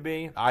were supposed to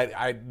be?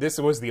 This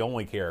was the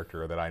only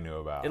character that I knew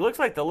about. It looks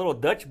like the little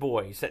Dutch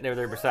boy sitting over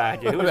there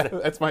beside you. Who was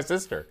that? That's my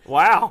sister.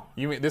 Wow.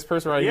 You mean this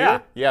person right Yeah.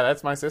 here? Yeah,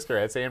 that's my sister.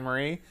 That's Anne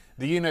Marie.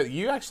 Do you know?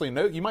 You actually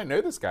know. You might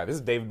know this guy. This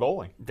is David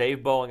Bowling.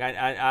 Dave Bowling.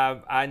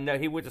 I know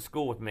he went to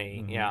school with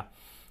me. Yeah.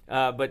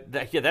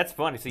 That's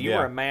funny. So you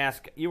were a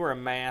Mask.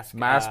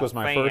 Mask was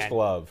my fan. first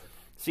love.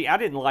 See, I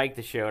didn't like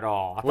the show at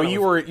all. Well,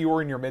 you were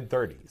in your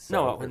mid-30s.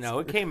 So no,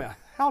 it came out.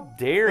 How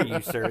dare you,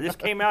 sir? This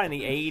came out in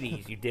the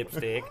 '80s, you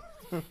dipstick.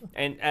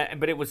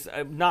 But it was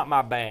not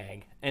my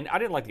bag, and I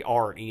didn't like the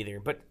art either.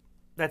 But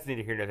that's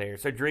neither here nor there.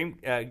 So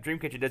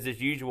Dreamcatcher does this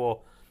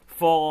usual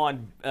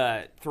full-on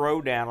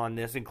throwdown on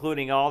this,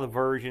 including all the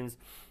versions.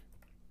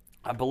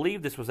 I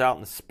believe this was out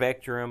in the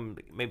Spectrum,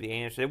 maybe the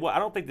Anderson. Well, I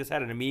don't think this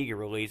had an Amiga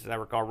release, as I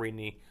recall reading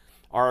the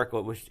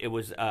article. It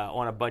was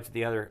on a bunch of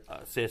the other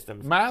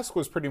systems. Mask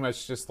was pretty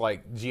much just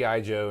like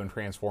G.I. Joe and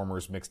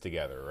Transformers mixed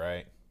together,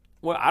 right?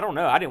 Well, I don't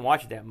know. I didn't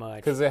watch it that much.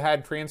 Because it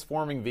had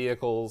transforming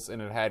vehicles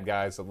and it had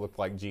guys that looked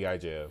like G.I.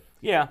 Joe.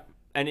 Yeah,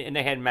 and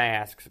they had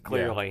masks,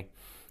 clearly. Yeah.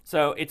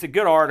 So it's a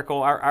good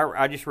article.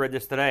 I just read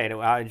this today, and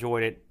I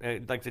enjoyed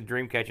it. Like the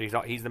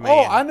Dreamcatcher, he's the man.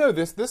 Oh, I know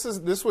this.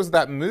 This was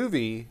that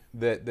movie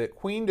that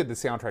Queen did the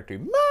soundtrack to.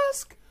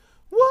 Mask?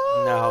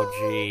 What? No,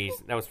 jeez.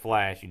 That was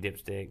Flash, you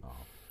dipstick.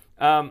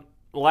 Oh.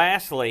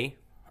 Lastly,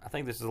 I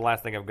think this is the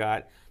last thing I've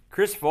got.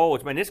 Chris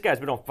Folds, man, this guy's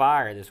been on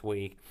fire this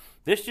week.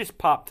 This just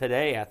popped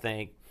today, I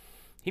think.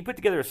 He put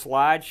together a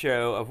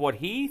slideshow of what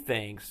he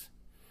thinks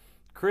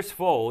Chris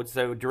Folds,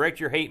 so direct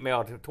your hate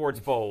mail towards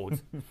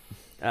Folds.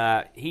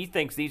 He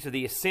thinks these are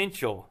the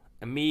essential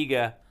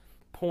Amiga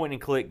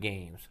point-and-click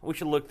games. We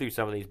should look through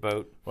some of these,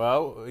 Boat.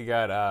 Well, we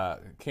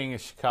got King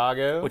of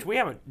Chicago. Which we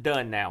haven't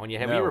done now. Have you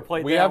ever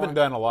played that We haven't one?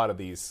 done a lot of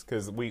these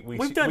because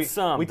we've done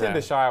some. We tend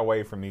to shy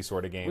away from these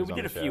sort of games. We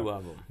did a few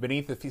of them.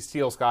 Beneath the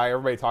Steel Sky,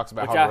 everybody talks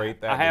about how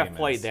great that game is. I have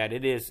played that.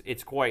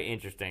 It's quite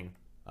interesting.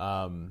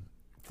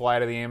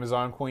 Flight of the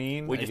Amazon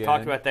Queen. We just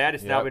talked about that.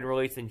 It's now been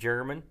released in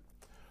German.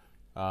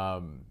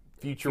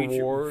 Future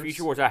Wars.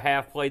 Future Wars, I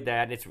have played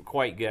that, and it's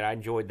quite good. I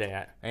enjoyed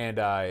that. And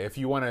if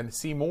you want to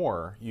see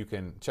more, you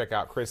can check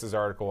out Chris's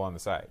article on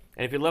the site.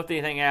 And if you left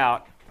anything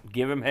out,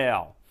 give him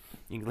hell.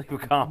 You can leave a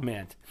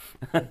comment.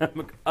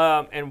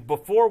 And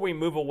before we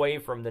move away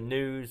from the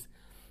news,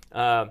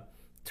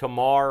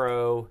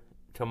 tomorrow,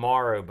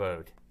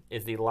 Boat,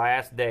 is the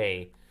last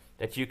day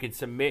that you can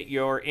submit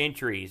your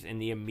entries in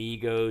the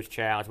Amigos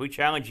Challenge. We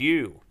challenge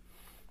you,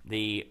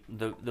 the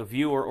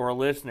viewer or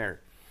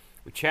listener.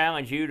 We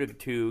challenge you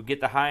to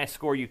get the highest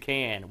score you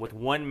can with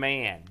one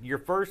man, your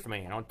first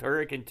man, on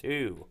Turrican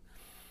 2.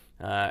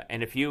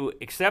 And if you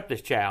accept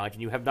this challenge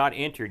and you have not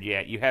entered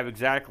yet, you have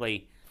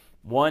exactly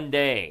 1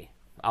 day.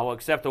 I will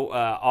accept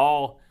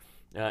all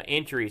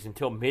entries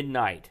until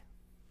midnight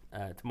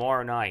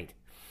tomorrow night.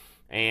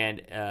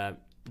 And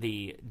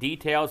the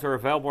details are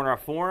available on our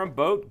forum.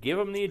 Boat, give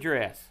them the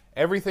address.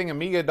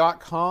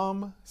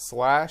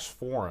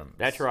 everythingamiga.com/forums.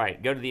 That's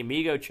right. Go to the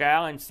Amigo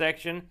Challenge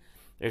section.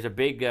 There's a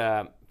big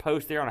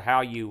post there on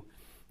how you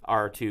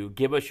are to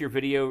give us your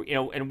video.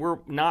 And we're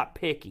not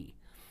picky.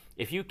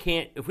 If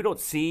we don't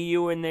see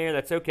you in there,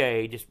 that's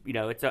okay. Just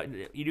it's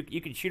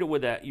you can shoot it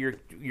with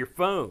your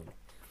phone.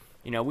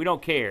 We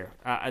don't care.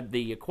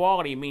 The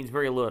quality means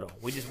very little.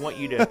 We just want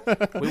you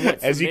to. We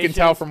want as you can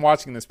tell from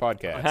watching this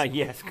podcast.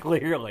 Yes,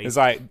 clearly. As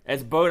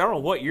Boat, I don't know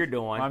what you're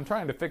doing. I'm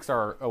trying to fix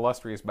our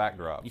illustrious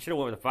backdrop. You should have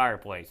went with the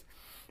fireplace.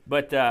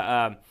 But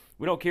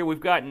we don't care.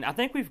 I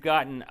think this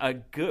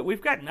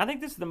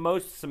is the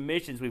most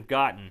submissions we've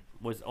gotten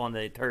was on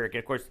the Turrican.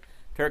 Of course,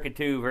 Turrican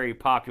 2, very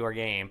popular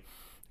game.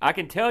 I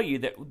can tell you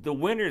that the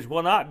winners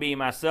will not be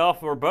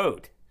myself or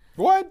Boat.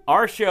 What?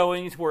 Our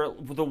showings were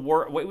the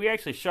worst. We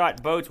actually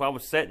shot boats while I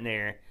was sitting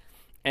there,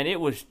 and it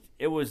was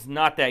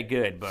not that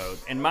good,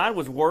 both. And mine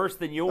was worse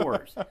than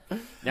yours.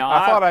 Now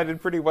I thought I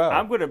did pretty well.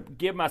 I'm going to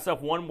give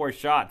myself one more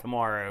shot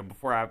tomorrow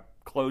before I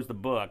close the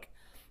book.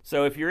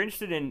 So if you're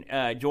interested in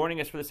joining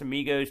us for this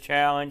Amigos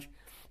Challenge,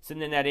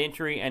 send in that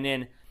entry, and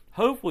then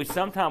hopefully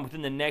sometime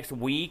within the next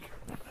week,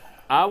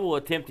 I will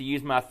attempt to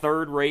use my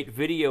third-rate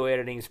video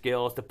editing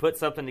skills to put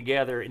something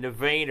together in the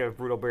vein of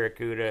Brutal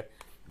Barracuda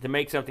to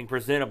make something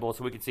presentable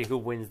so we can see who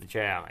wins the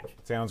challenge.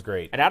 Sounds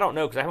great. And I don't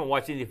know because I haven't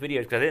watched any of the videos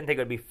because I didn't think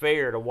it would be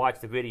fair to watch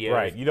the videos.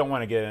 Right. You don't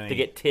want to get any... To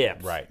get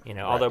tips. Right.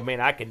 Although,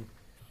 man, I can...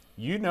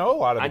 You know a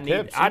lot of the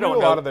tips. I don't know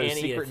a know lot of those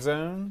any secret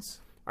zones.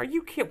 Are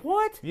you kidding?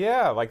 What?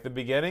 Yeah, like the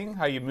beginning,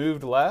 how you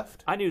moved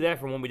left. I knew that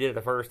from when we did it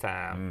the first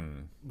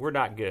time. We're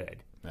not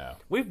good. No.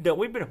 We've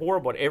been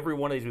horrible at every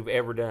one of these we've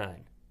ever done.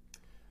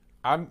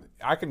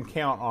 I can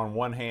count on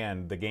one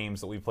hand the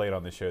games that we played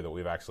on the show that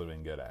we've actually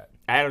been good at.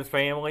 Addams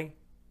Family.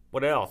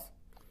 What else?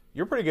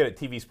 You're pretty good at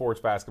TV sports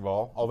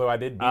basketball, although I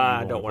did beat you I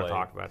when don't we want to played.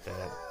 talk about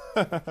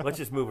that. Let's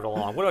just move it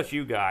along. What else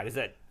you got? Does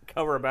that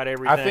cover about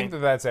everything? I think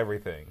that's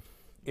everything.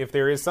 If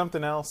there is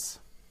something else...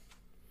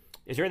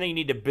 Is there anything you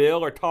need to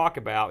bill or talk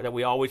about that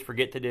we always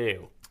forget to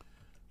do?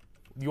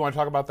 You want to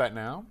talk about that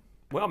now?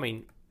 Well, I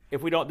mean,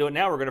 if we don't do it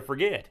now, we're going to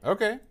forget.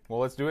 Okay, well,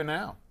 let's do it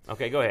now.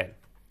 Okay, go ahead.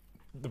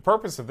 The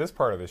purpose of this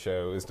part of the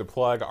show is to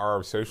plug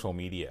our social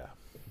media,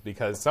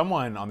 because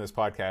someone on this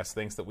podcast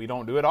thinks that we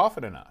don't do it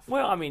often enough.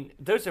 Well, I mean,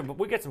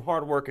 we got some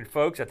hard-working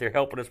folks out there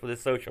helping us with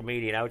this social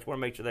media, and I just want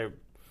to make sure they're...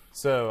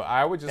 So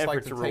I would just like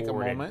Efforts to are take a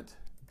rewarded. moment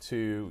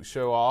to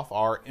show off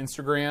our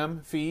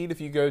Instagram feed.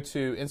 If you go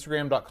to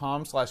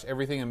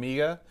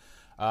instagram.com/everythingamiga,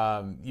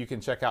 you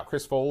can check out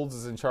Chris Folds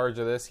is in charge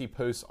of this. He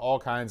posts all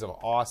kinds of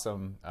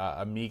awesome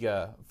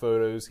Amiga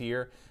photos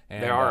here.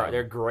 And,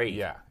 They're great.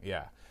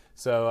 Yeah.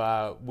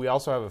 So we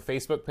also have a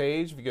Facebook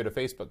page. If you go to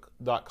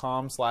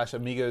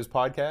facebook.com/Amigos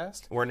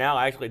Podcast. We're now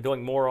actually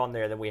doing more on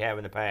there than we have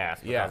in the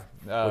past. Yeah.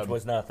 Which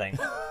was nothing.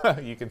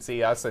 You can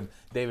see us and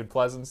David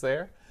Pleasance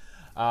there.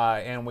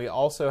 And we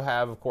also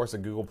have, of course, a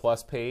Google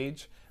Plus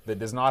page that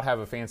does not have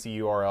a fancy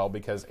URL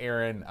because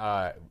Aaron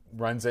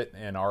runs it,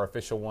 and our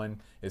official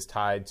one is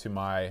tied to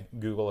my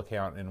Google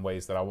account in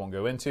ways that I won't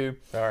go into.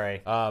 Sorry.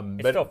 It's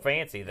But still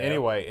fancy, though.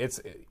 anyway,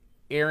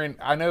 Aaron,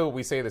 I know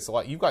we say this a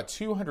lot. You've got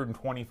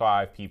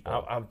 225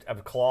 people. I'm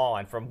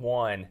clawing from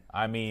one.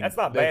 I mean, That's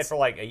not bad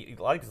for I think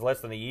it's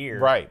less than a year.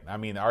 Right. I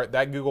mean,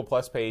 that Google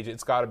Plus page,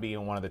 it's got to be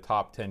in one of the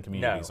top 10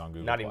 communities on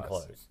Google not Plus. even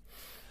close.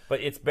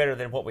 But it's better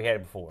than what we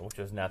had before, which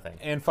was nothing.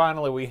 And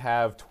finally, we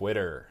have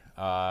Twitter.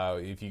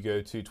 If you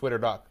go to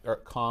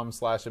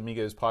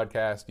twitter.com/Amigos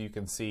Podcast, you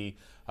can see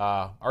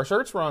our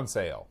shirts were on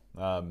sale.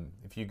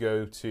 If you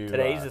go to...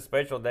 Today's a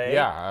special day.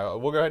 Yeah,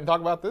 we'll go ahead and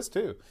talk about this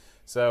too.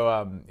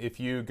 So if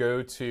you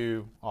go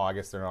to... Oh, I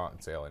guess they're not on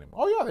sale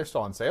anymore. Oh, yeah, they're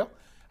still on sale.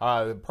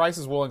 The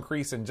prices will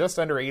increase in just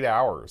under 8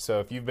 hours. So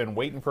if you've been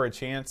waiting for a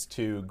chance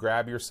to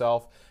grab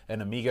yourself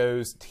an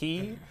Amigos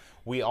tee,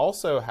 we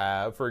also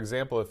have, for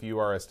example, if you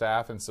are a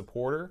staff and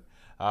supporter,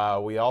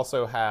 we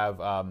also have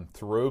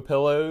throw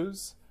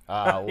pillows,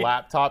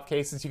 laptop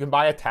cases. You can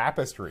buy a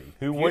tapestry.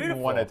 Who wouldn't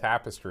want a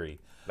tapestry?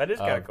 That is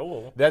kind of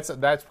cool.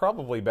 That's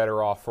probably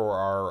better off for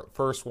our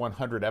first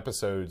 100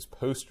 episodes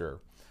poster.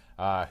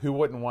 Who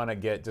wouldn't want to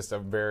get just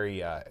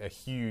a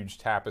huge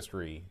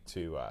tapestry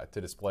to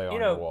display on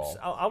your wall?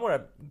 I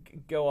want to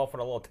go off on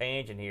a little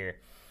tangent here.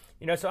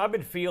 So I've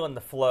been feeling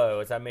the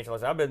flow, as I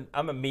mentioned.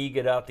 I'm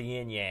Amiga'd out the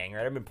yin yang,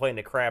 right? I've been playing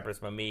the crap out of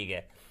some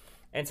Amiga.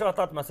 And so I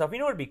thought to myself,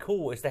 what would be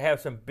cool is to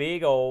have some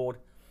big old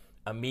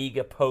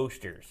Amiga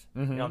posters.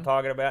 You know what I'm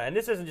talking about? And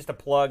this isn't just to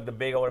plug the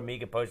big old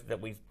Amiga posters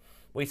that we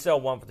sell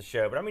one for the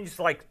show, but I mean just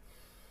like,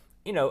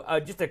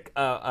 just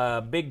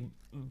a big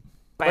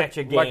batch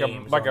of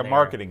games. Like a on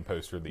marketing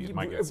poster that you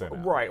might get sent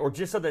out. Right, or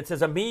just something that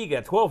says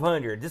Amiga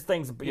 1200. This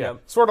thing's,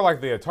 sort of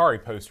like the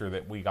Atari poster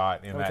that we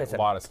got in that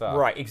lot of stuff.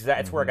 Right,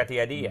 exactly. That's where I got the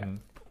idea.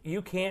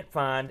 You can't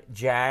find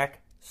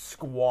jack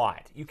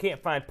squat. You can't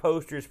find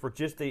posters for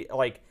just the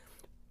like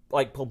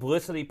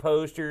publicity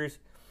posters.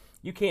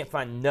 You can't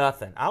find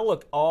nothing. I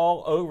looked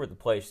all over the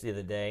place the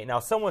other day. Now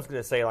someone's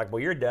going to say like,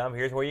 "Well, you're dumb.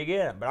 Here's where you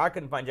get them." But I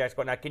couldn't find jack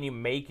squat. Now, can you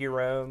make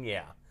your own?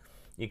 Yeah,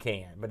 you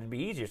can. But it'd be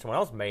easier if someone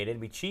else made it.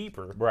 It'd be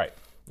cheaper. Right.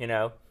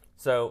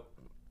 So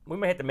we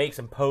may have to make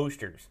some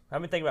posters.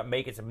 I've been thinking about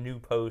making some new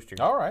posters.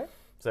 All right.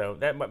 So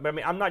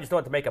I'm not just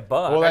doing it to make a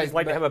buck. Well, I just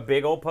like to have a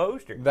big old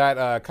poster.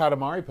 That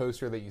Katamari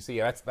poster that you see,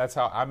 that's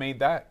how I made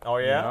that. Oh,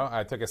 yeah?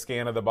 I took a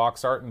scan of the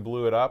box art and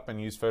blew it up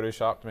and used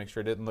Photoshop to make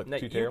sure it didn't look Now,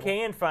 too terrible. You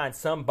can find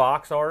some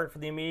box art for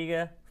the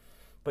Amiga,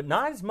 but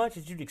not as much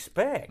as you'd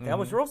expect. I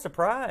was real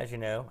surprised,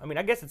 I mean,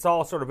 I guess it's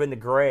all sort of in the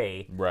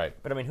gray. Right.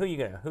 But I mean,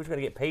 who's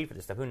gonna get paid for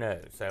this stuff? Who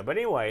knows? But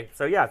anyway,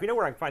 yeah, if you know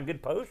where I can find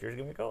good posters,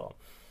 give me a call.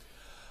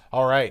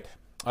 All right.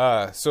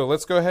 So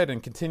let's go ahead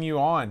and continue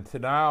on.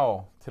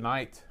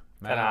 Tonight.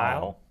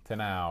 to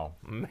now.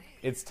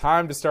 It's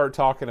time to start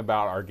talking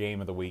about our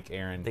game of the week,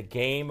 Aaron. The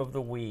game of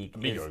the week.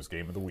 Amigos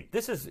game of the week.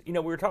 This is, we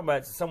were talking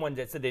about someone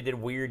that said they did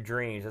weird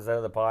dreams as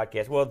other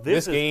podcast. Well,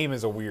 This game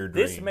is a weird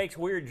dream. This makes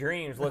weird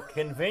dreams look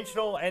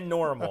conventional and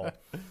normal.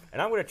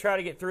 And I'm going to try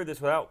to get through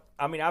this without,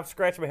 I've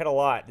scratched my head a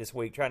lot this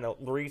week trying to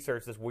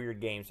research this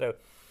weird game. So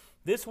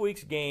this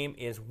week's game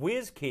is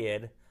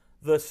WizKid,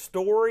 The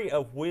Story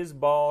of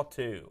WizBall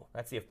 2.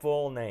 That's the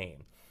full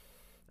name.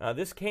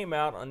 This came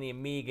out on the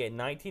Amiga in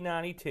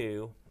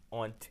 1992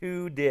 on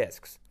 2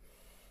 discs.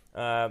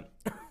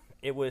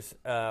 It was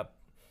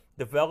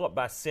developed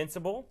by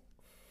Sensible.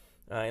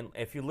 And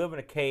if you live in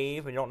a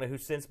cave and you don't know who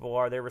Sensible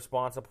are, they're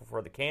responsible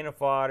for the Cannon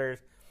Fodders,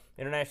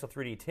 International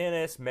 3D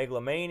Tennis,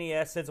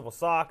 Megalomania, Sensible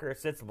Soccer,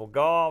 Sensible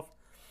Golf,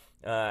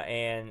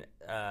 and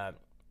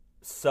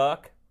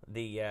Suck,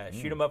 the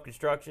shoot 'em up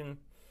construction.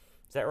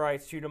 Is that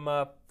right? Shoot 'em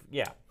up?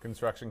 Yeah.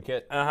 Construction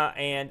kit.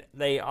 And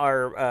they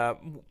are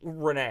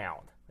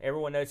renowned.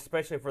 Everyone knows,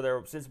 especially for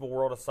their Sensible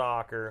World of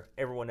Soccer,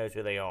 everyone knows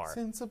who they are.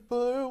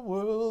 Sensible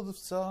World of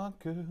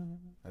Soccer.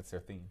 That's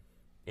their theme.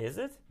 Is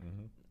it?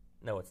 Mm-hmm.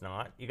 No, it's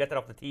not. You got that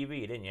off the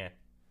TV, didn't you?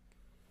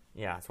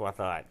 Yeah, that's what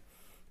I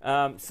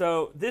thought.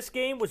 So this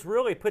game was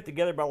really put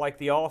together by like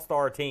the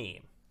all-star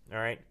team, all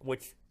right?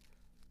 Which,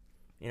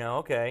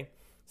 okay.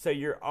 So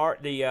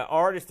the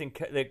artist and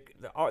the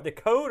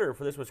coder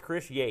for this was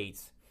Chris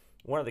Yates,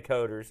 one of the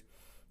coders.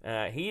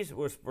 He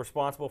was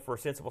responsible for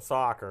Sensible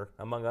Soccer,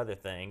 among other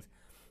things.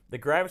 The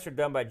graphics are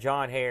done by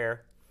John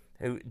Hare,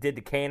 who did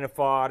the Cannon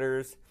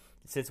Fodders,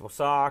 Sensible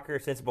Soccer,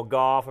 Sensible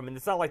Golf.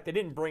 It's not like they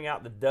didn't bring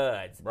out the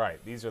duds. Right.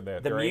 These are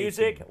the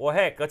music. 18. Well,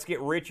 heck, let's get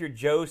Richard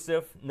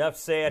Joseph. Enough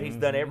said. He's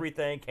done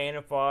everything.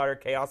 Cannon Fodder,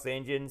 Chaos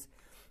Engines,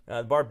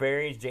 the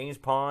Barbarians, James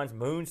Pons,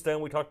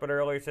 Moonstone. We talked about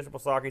earlier. Sensible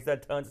Soccer. He's done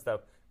tons of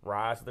stuff.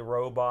 Rise of the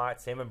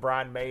Robots. Him and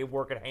Brian May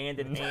working hand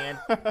in hand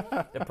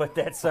to put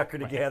that sucker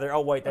together.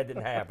 Oh wait, that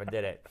didn't happen,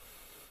 did it?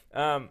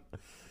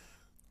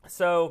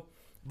 So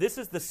this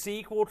is the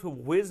sequel to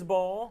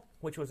WizBall,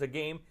 which was a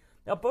game.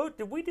 Now, Bo,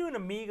 did we do an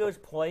Amigos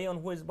play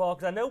on WizBall?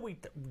 Because I know we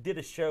did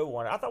a show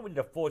on it. I thought we did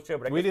a full show,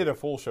 but we did a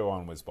full show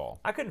on WizBall.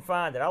 I couldn't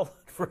find it. I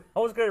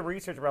was going to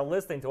research about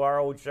listening to our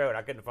old show, and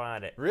I couldn't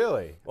find it.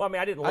 Really? Well,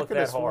 I didn't look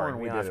that hard,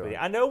 to be honest with you.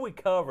 I know we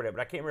covered it, but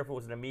I can't remember if it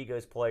was an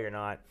Amigos play or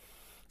not.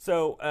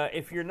 So,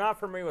 if you're not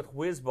familiar with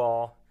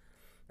WizBall,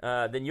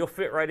 then you'll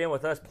fit right in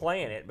with us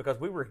playing it, because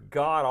we were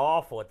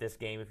god-awful at this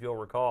game, if you'll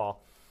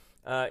recall.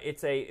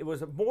 It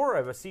was more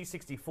of a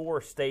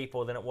C64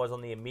 staple than it was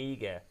on the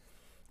Amiga.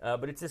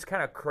 But it's this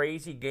kind of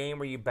crazy game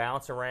where you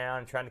bounce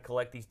around trying to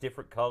collect these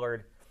different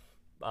colored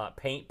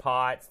paint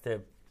pots.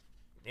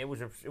 It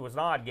was an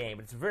odd game,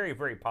 but it's a very,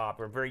 very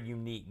popular, very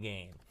unique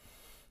game.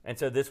 And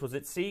so this was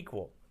its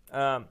sequel.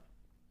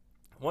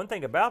 One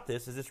thing about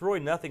this is it's really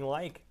nothing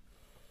like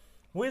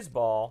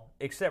WizBall,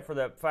 except for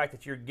the fact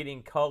that you're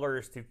getting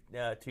colors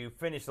to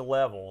finish the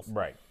levels.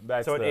 Right.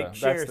 It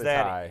shares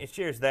that. It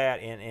shares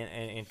that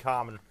in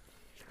common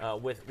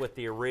with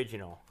the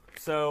original.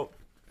 So.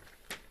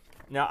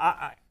 Now,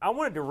 I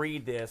wanted to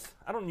read this.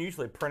 I don't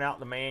usually print out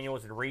the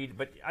manuals and read,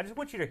 but I just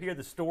want you to hear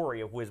the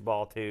story of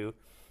WizBall 2,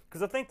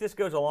 because I think this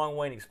goes a long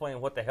way in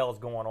explaining what the hell is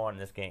going on in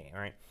this game,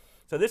 all right?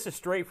 So this is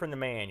straight from the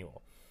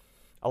manual.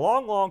 A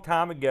long, long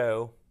time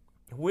ago,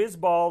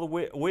 WizBall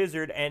the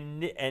wizard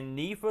and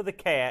Nifa the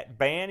cat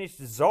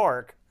banished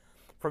Zark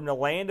from the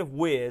land of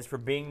Wiz for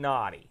being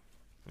naughty,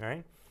 all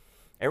right?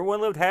 Everyone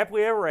lived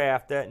happily ever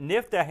after.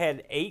 Nifta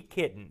had 8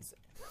 kittens.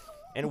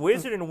 And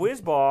Wizard and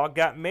WizBall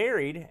got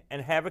married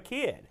and have a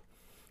kid.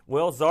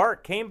 Well,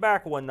 Zark came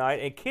back one night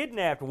and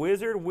kidnapped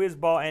Wizard,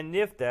 WizBall, and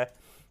Nifta.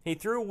 He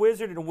threw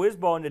Wizard and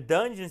WizBall into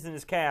dungeons in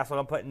his castle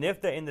and put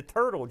Nifta in the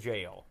turtle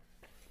jail.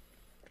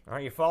 All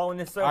right, you following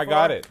this so far?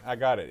 I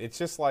got it. It's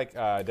just like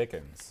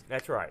Dickens.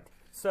 That's right.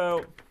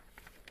 So,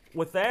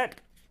 with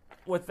that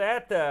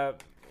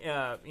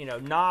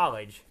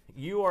knowledge,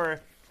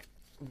 you're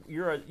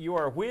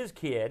a whiz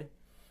kid.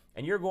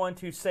 And you're going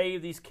to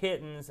save these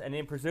kittens, and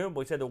then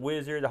presumably, said the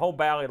wizard, the whole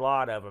bally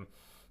lot of them.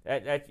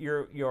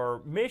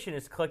 Your mission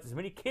is to collect as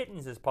many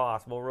kittens as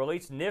possible,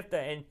 release Nifta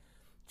and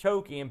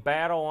Choki, and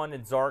battle on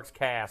in Zark's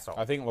castle.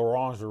 I think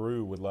Laurent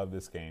Giroux would love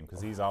this game,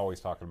 because he's always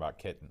talking about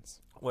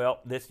kittens. Well,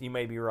 you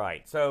may be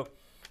right. So,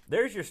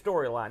 there's your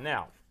storyline.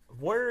 Now,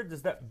 where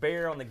does that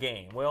bear on the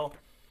game? Well,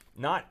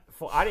 I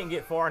didn't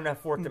get far enough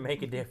for it to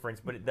make a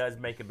difference, but it does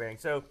make a bearing.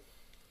 So,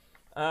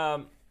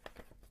 I'm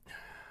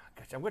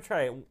going to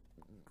try to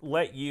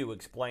let you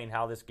explain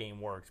how this game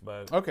works,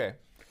 Bo. Okay.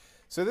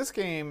 So this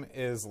game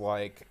is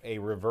like a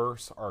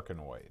reverse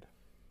Arkanoid.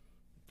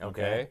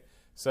 Okay.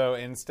 So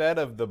instead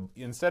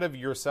of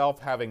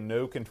yourself having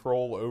no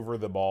control over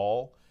the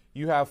ball,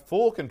 you have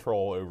full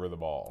control over the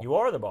ball. You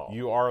are the ball.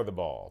 You are the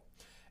ball.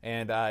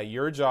 And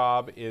your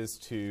job is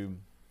to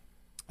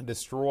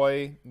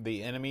destroy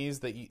the enemies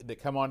that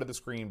come onto the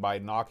screen by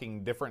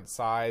knocking different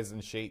size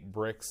and shape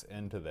bricks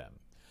into them.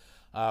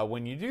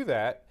 When you do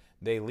that,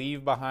 they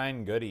leave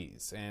behind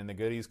goodies, and the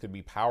goodies could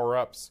be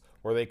power-ups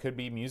or they could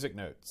be music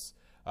notes.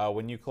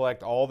 When you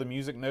collect all the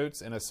music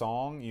notes in a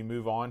song, you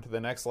move on to the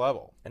next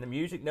level. And the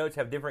music notes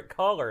have different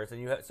colors,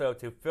 and so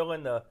to fill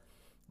in the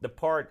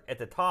part at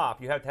the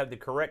top, you have to have the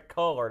correct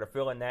color to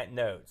fill in that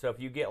note. So if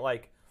you get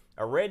like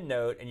a red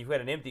note and you've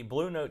got an empty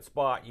blue note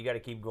spot, you got to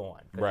keep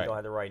going because Right. you don't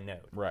have the right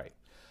note. Right.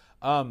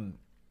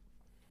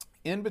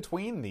 In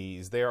between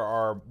these, there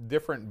are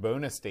different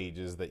bonus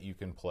stages that you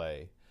can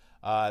play.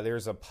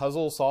 There's a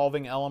puzzle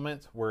solving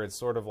element where it's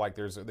sort of like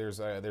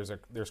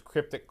there's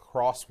cryptic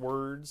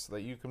crosswords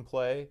that you can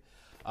play.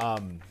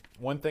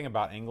 One thing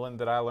about England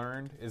that I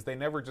learned is they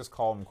never just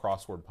call them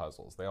crossword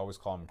puzzles. They always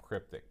call them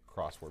cryptic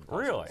crossword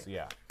puzzles. Really?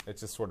 Yeah.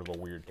 It's just sort of a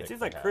weird It tick seems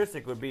they like have.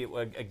 cryptic would be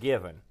a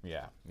given.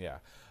 Yeah, yeah.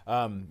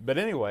 But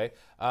anyway,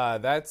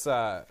 that's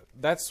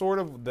sort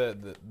of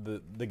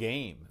the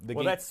game.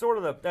 Well, that's sort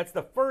of that's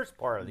the first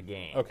part of the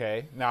game.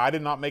 Okay. Now I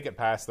did not make it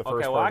past the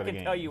first Okay, well, part I of the can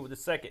game. tell you the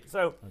second.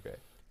 So, Okay.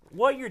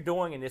 what you're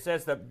doing in this,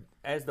 as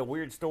the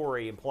weird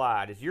story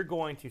implied, is you're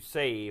going to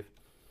save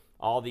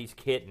all these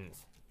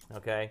kittens.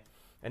 Okay,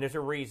 and there's a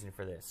reason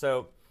for this.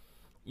 So,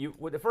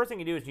 the first thing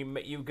you do is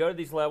you go to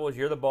these levels.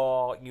 You're the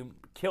ball. You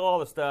kill all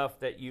the stuff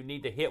that you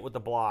need to hit with the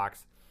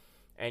blocks,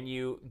 and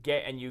you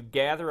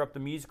gather up the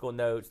musical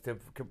notes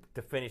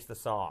to finish the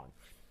song.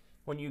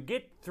 When you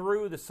get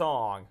through the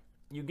song,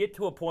 you get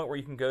to a point where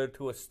you can go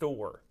to a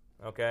store.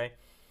 Okay,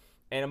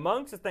 and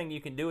amongst the thing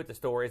you can do at the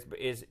store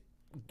is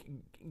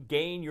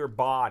gain your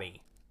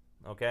body.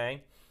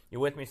 Okay, you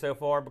with me so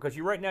far? Because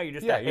right now you're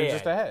just ahead. You're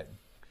just ahead.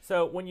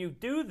 So when you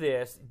do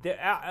this,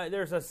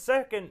 there's a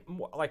second,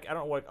 like I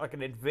don't know, like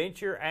an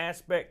adventure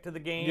aspect to the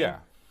game. Yeah.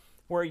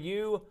 Where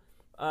you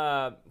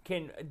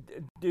can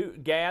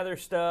gather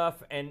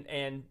stuff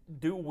and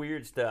do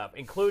weird stuff,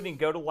 including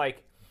go to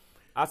like,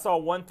 I saw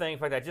one thing. In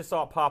fact, I just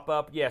saw it pop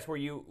up. Yes, where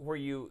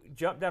you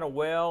jump down a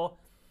well.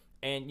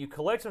 And you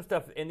collect some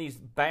stuff in these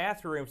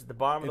bathrooms at the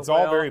bottom of It's the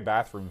well. all very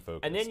bathroom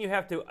focused. And then you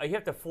have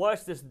to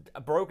flush this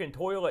broken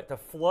toilet to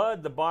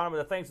flood the bottom of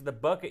the thing, so the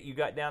bucket you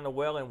got down the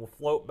well and will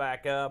float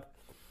back up.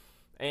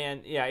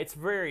 And yeah, it's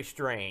very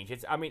strange.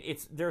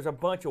 There's a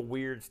bunch of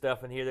weird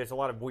stuff in here. There's a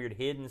lot of weird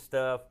hidden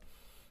stuff.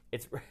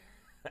 It's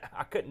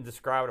I couldn't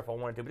describe it if I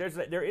wanted to,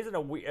 but there isn't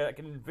like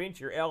an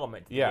adventure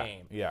element to the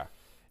game. Yeah.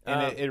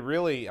 And it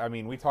really,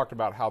 we talked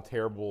about how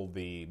terrible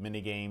the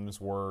mini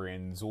games were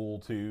in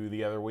Zool 2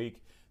 the other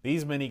week.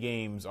 These mini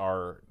games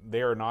are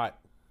not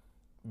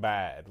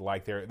bad.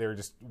 Like they're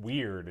just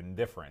weird and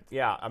different.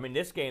 Yeah,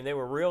 this game, they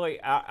were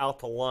really out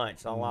to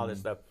lunch on a lot of this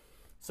stuff.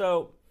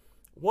 So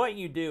what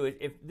you do is,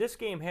 if this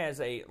game has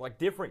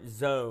different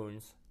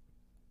zones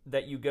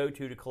that you go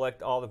to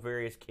collect all the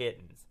various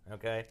kittens.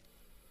 Okay,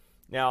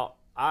 now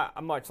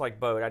I'm much like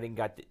Bo. I didn't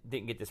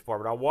get this far,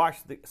 but I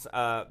watched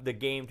the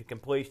game to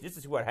completion just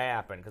to see what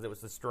happened because it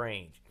was so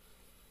strange.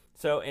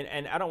 So,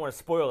 and I don't want to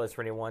spoil this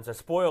for anyone, so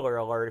spoiler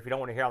alert if you don't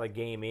want to hear how the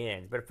game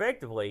ends. But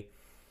effectively,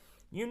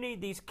 you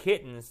need these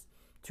kittens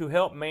to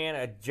help man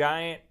a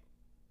giant,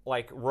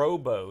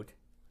 rowboat,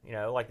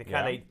 like the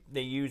kind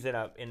they use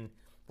in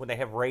when they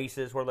have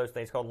races, what are those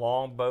things called,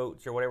 long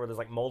boats or whatever, there's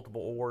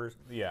multiple oars.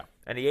 Yeah.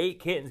 And the 8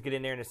 kittens get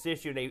in there and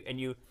assist you, and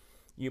you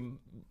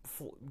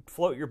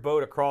float your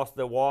boat across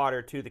the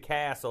water to the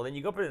castle. Then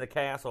you go up into the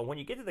castle. When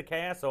you get to the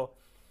castle,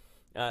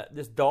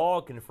 this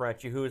dog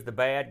confronts you, who is the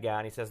bad guy,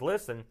 and he says,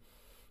 listen,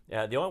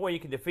 the only way you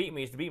can defeat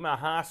me is to beat my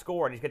high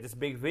score. And he's got this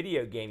big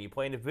video game you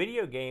play, and the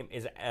video game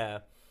is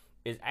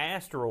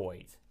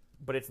Asteroids,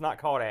 but it's not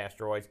called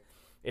Asteroids.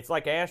 It's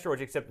like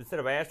Asteroids, except instead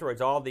of asteroids,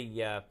 all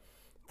the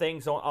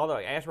all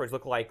the asteroids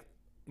look like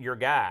your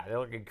guy. They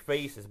look like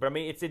faces, but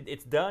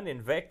it's done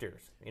in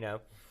vectors,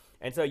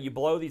 And so you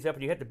blow these up,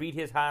 and you have to beat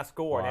his high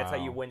score, and that's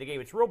how you win the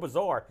game. It's real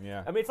bizarre.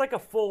 Yeah. It's like a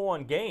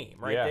full-on game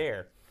right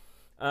there.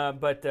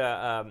 And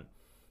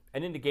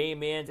then the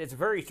game ends. It's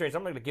very strange.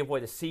 I'm not going to give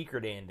away the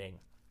secret ending.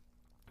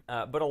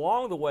 But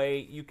along the way,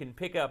 you can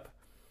pick up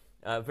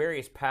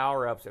various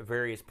power-ups at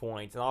various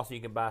points, and also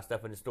you can buy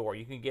stuff in the store.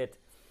 You can get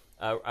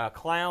a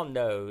clown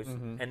nose,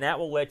 and that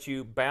will let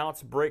you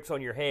bounce bricks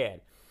on your head.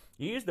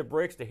 You use the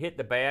bricks to hit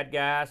the bad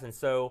guys, and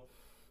so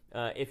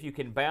if you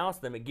can bounce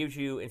them, it gives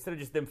you, instead of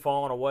just them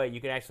falling away,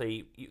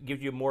 it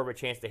gives you more of a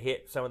chance to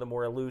hit some of the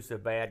more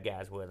elusive bad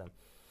guys with them.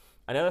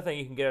 Another thing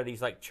you can get are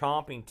these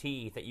chomping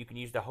teeth that you can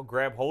use to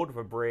grab hold of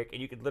a brick,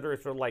 and you can literally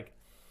sort of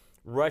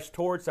rush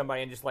towards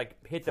somebody and just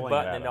hit the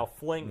button, and it'll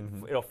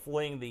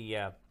fling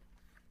the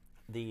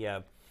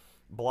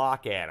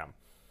block at them.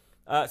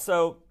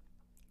 So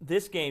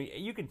this game,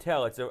 you can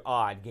tell it's an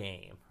odd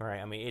game,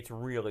 right? It's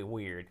really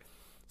weird.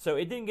 So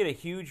it didn't get a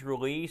huge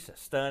release,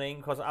 stunning,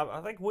 because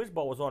I think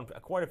WizBall was on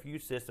quite a few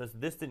systems.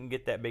 This didn't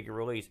get that big a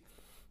release.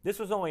 This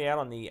was only out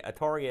on the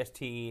Atari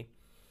ST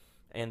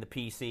and the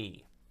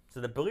PC.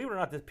 So believe it or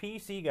not, the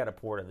PC got a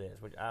port of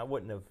this, which I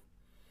wouldn't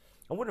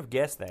have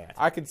guessed that.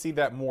 I could see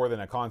that more than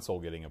a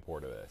console getting a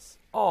port of this.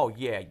 Oh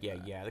yeah.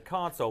 The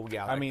console,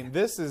 yeah.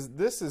 This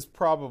is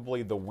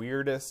probably the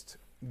weirdest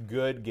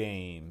good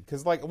game,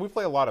 because like we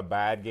play a lot of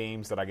bad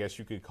games that I guess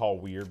you could call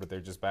weird, but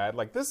they're just bad.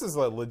 Like this is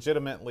a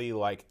legitimately,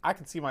 like, I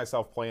can see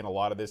myself playing a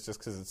lot of this just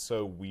because it's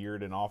so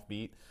weird and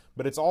offbeat,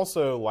 but it's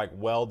also like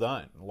well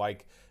done.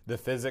 Like the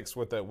physics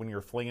with when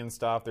you're flinging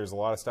stuff, there's a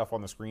lot of stuff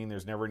on the screen.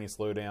 There's never any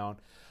slowdown.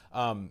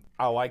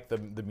 I like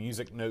the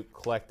music note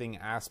collecting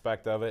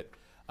aspect of it.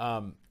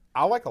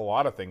 I like a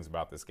lot of things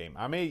about this game.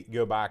 I may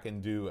go back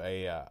and do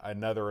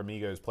another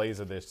Amigos plays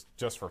of this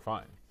just for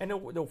fun. And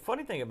the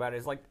funny thing about it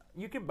is, like,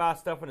 you can buy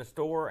stuff in a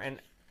store,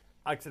 and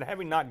like I said,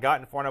 having not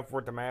gotten far enough for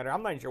it to matter,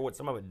 I'm not even sure what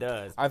some of it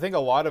does. I think a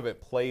lot of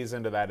it plays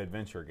into that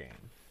adventure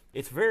game.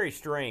 It's very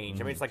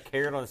strange. I mean, it's like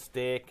carrot on a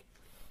stick,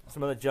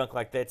 some other junk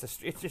like that.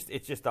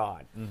 It's just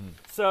odd.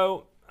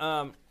 So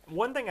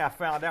one thing I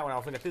found out when I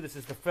was looking through this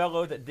is the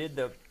fellow that did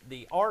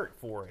the art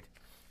for it,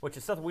 which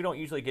is something we don't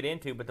usually get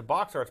into, but the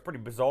box art's pretty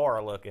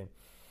bizarre looking.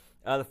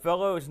 The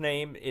fellow's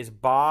name is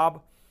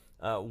Bob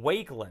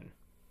Wakelin,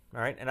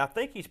 all right? And I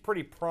think he's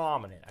pretty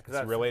prominent. Is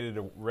he related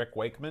to Rick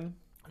Wakeman?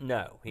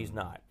 No, he's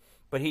not.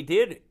 But he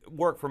did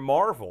work for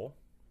Marvel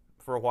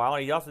for a while,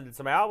 and he also did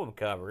some album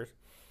covers.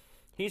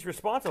 He's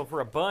responsible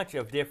for a bunch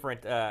of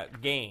different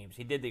games.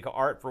 He did the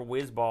art for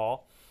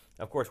WizBall,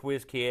 of course,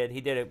 WizKid. He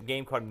did a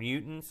game called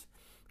Mutants.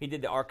 He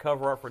did the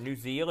cover art for New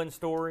Zealand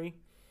Story.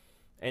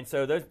 And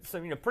so there's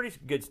some pretty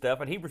good stuff.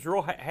 And he was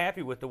real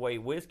happy with the way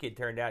WizKid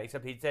turned out,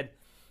 except he said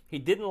he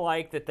didn't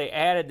like that they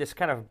added this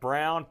kind of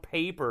brown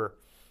paper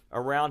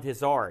around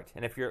his art.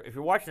 And if you're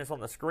watching this on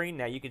the screen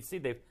now, you can see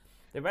they've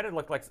made it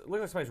look like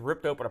somebody's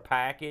ripped open a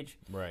package.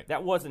 Right.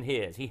 That wasn't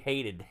his. He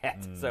hated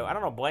that. So I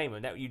don't blame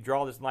him. That you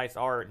draw this nice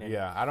art. And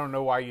Yeah, I don't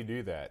know why you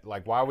do that.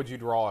 Like, why would you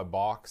draw a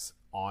box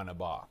on a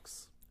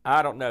box?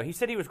 I don't know. He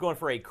said he was going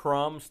for a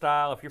Crumb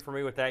style. If you're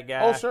familiar with that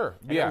guy. Oh, sure.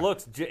 And Yeah.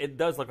 it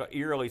does look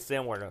eerily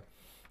similar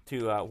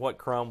to what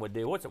Crumb would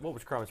do. What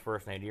was Crumb's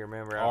first name? Do you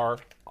remember? R.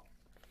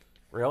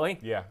 Really?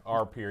 Yeah,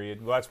 R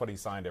period. Well, that's what he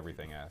signed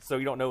everything as. So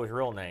you don't know his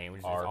real name.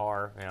 It's just R.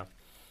 R. Yeah.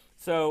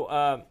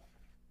 So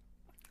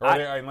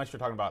unless you're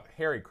talking about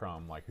Harry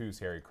Crumb, like who's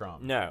Harry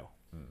Crumb? no,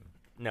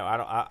 no, I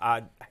don't.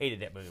 I hated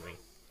that movie.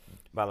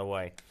 By the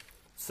way,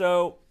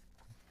 so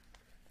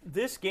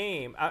this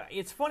game,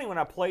 it's funny when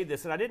I played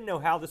this and I didn't know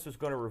how this was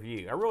going to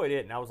review. I really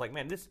didn't. I was like,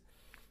 man,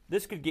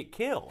 this could get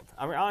killed.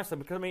 I mean, honestly,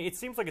 because it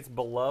seems like it's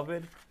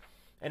beloved.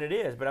 And it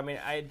is, but I mean,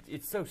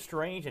 it's so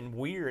strange and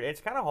weird.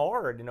 It's kind of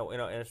hard, in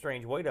a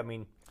strange way.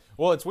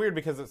 Well, it's weird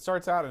because it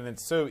starts out and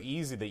it's so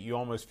easy that you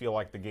almost feel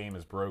like the game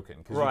is broken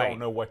because you don't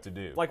know what to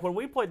do. Like when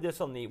we played this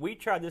we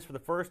tried this for the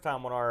first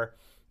time on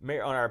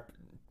our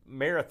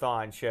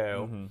marathon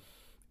show,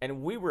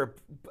 and we were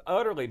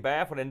utterly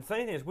baffled. And the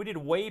thing is, we did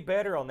way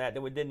better on that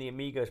than we did in the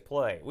Amigos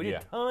play. We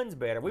did tons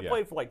better. We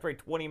played for like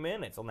 20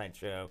 minutes on that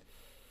show.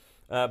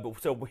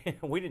 So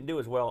we didn't do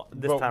as well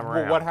this time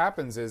around. But what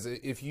happens is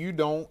if you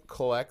don't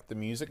collect the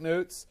music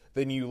notes,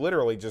 then you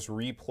literally just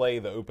replay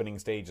the opening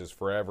stages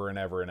forever and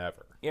ever and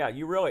ever. Yeah,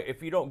 you really,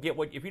 if you don't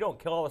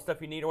kill all the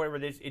stuff you need or whatever,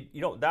 you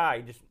don't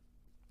die. It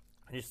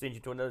just sends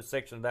you to another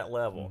section of that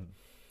level.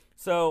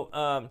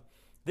 So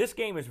this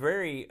game is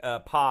very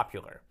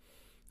popular.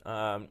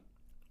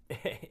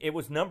 It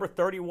was number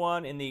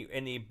 31 in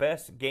the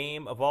best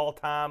game of all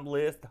time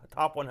list,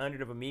 top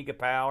 100 of Amiga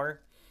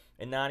Power.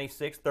 In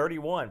 96,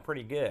 31,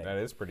 pretty good. That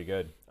is pretty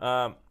good.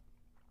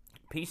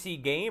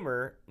 PC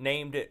Gamer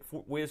named it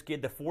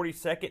WizKid the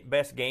 42nd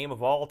best game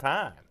of all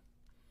time.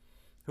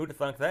 Who'd have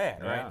thunk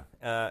that,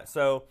 right?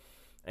 So,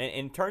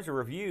 in terms of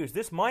reviews,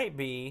 this might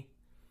be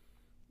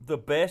the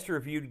best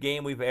reviewed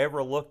game we've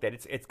ever looked at.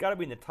 It's got to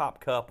be in the top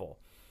couple.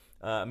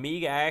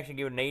 Amiga Action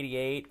gave it an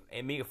 88,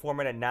 Amiga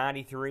Format a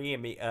 93,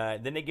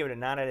 and then they gave it a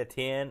 9 out of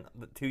 10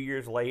 2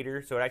 years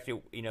later. So it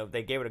actually,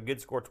 they gave it a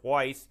good score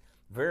twice.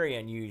 Very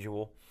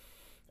unusual.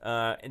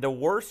 And the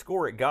worst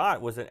score it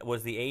got was an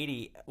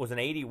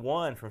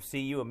 81 from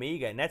CU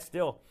Amiga, and that's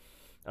still,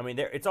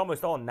 it's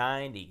almost all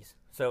 90s.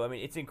 So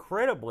it's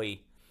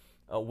incredibly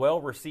a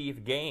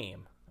well-received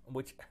game,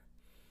 which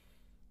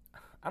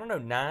I don't know,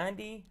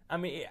 90.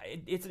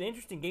 It's an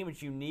interesting game.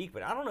 It's unique,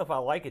 but I don't know if I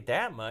like it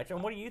that much.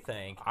 What do you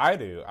think? I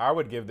do. I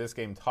would give this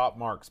game top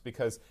marks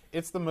because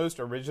it's the most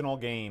original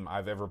game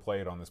I've ever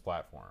played on this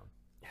platform.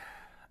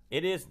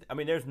 It is.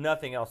 There's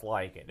nothing else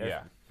like it.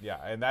 Yeah,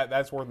 and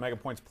that's worth mega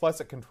points. Plus,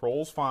 it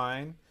controls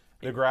fine.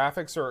 The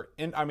graphics are,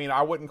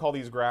 I wouldn't call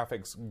these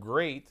graphics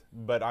great,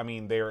 but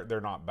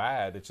they're not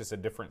bad. It's just a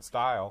different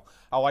style.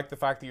 I like the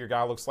fact that your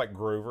guy looks like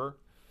Grover.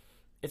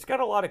 It's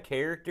got a lot of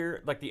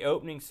character. Like the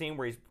opening scene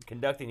where he's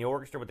conducting the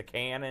orchestra with the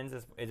cannons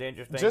is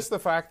interesting. Just the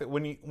fact that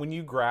when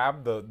you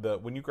grab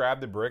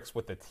the bricks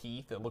with the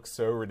teeth, it looks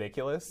so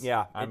ridiculous.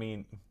 Yeah,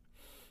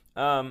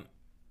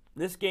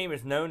 this game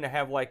is known to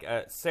have like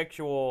a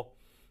sexual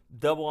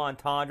double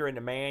entendre in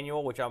the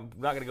manual, which I'm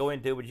not going to go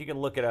into, but you can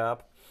look it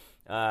up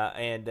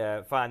and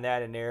find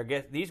that in there. I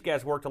guess these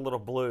guys worked a little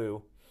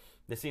blue.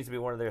 This seems to be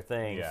one of their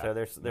things. Yeah, so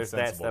there's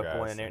that stuff guys.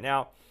 going in there.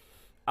 Now,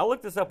 I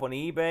looked this up on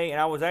eBay, and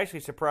I was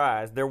actually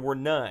surprised. There were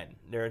none.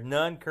 There are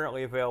none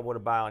currently available to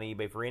buy on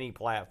eBay for any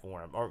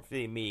platform, or for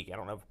the Amiga. I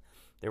don't know if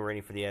there were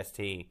any for the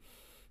ST.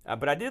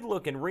 But I did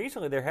look, and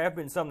recently there have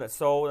been some that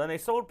sold, and they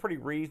sold pretty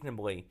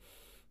reasonably.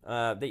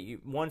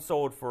 One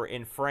sold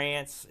in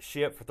France,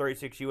 shipped for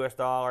 $36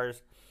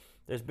 US.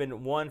 There's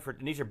been one for,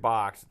 and these are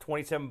boxed,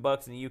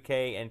 $27 in the UK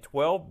and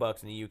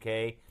 $12 in the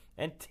UK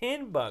and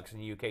 $10 in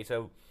the UK.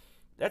 So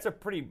that's a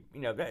pretty,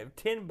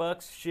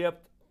 $10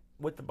 shipped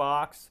with the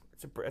box.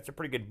 It's a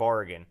pretty good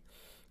bargain.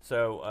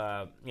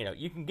 So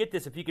you can get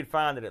this if you can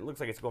find that it looks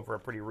like it's going for a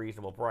pretty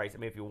reasonable price. I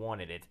mean, if you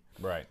wanted it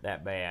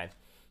that bad.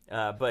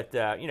 But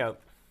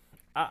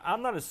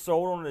I'm not as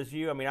sold on it as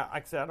you. I mean,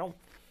 like I said,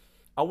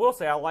 I will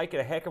say I like it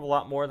a heck of a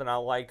lot more than I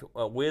liked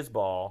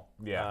Whizball.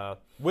 Yeah,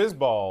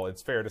 Whizball.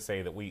 It's fair to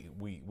say that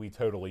we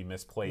totally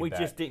misplayed. We that.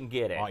 just didn't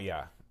get it.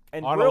 Yeah,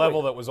 and on really, a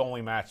level that was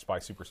only matched by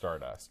Super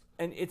Stardust.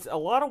 And it's a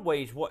lot of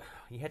ways. What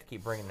you had to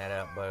keep bringing that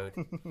up, Bode.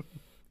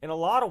 In a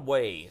lot of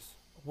ways,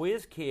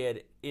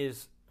 WizKid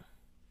is.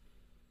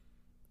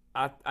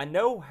 I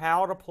know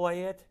how to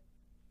play it,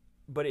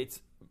 but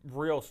it's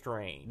real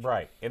strange.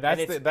 Right, and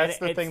that's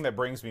the thing that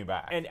brings me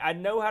back. And I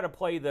know how to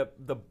play the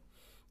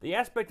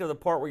aspect of the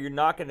part where you're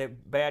knocking the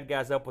bad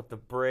guys up with the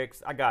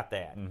bricks. I got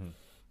that. Mm-hmm.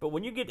 But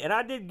when you get, and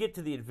I did get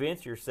to the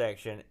adventure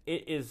section,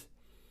 it is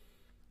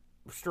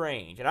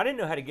strange. And I didn't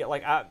know how to get,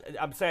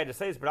 I'm sad to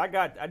say this, but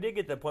I did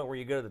get to the point where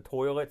you go to the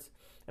toilets,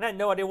 and I had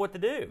no idea what to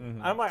do.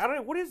 Mm-hmm. I'm like, I don't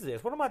know, what is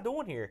this? What am I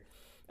doing here?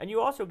 And you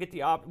also get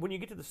when you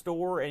get to the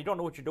store and you don't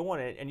know what you're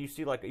doing, and you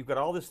see you've got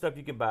all this stuff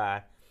you can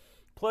buy,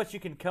 plus you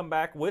can come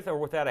back with or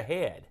without a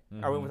head,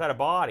 mm-hmm. or without a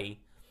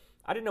body.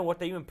 I didn't know what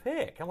they even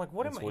pick. I'm like,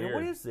 what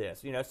is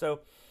this?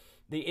 So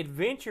the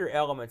adventure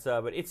elements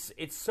of it,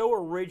 it's so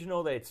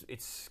original that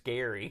it's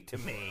scary to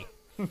me.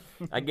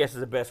 I guess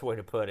is the best way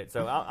to put it.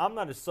 So I'm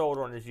not as sold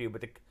on it as you,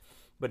 but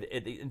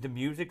the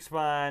music's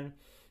fine,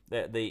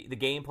 the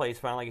gameplay's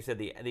fine. Like you said,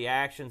 the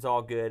action's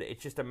all good.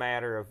 It's just a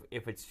matter of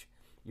if it's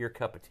your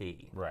cup of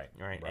tea. Right.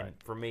 And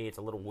for me, it's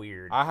a little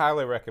weird. I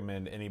highly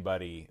recommend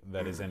anybody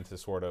that is into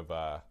sort of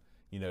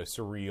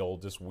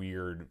surreal, just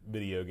weird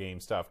video game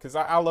stuff, because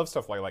I love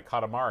stuff like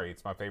Katamari.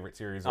 It's my favorite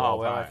series of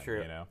all time. That's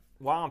true.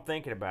 While I'm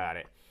thinking about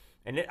it,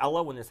 and I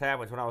love when this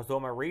happens. When I was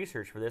doing my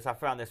research for this, I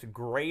found this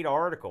great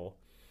article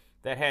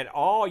that had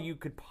all you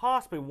could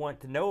possibly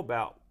want to know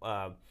about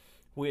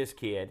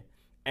WizKid,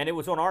 and it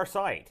was on our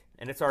site.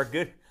 And it's our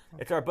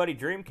buddy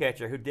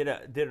Dreamcatcher who did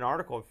an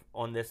article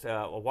on this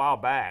a while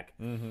back,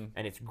 mm-hmm.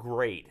 and it's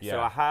great. Yeah. So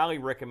I highly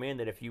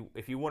recommend it if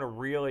you want to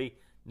really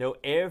know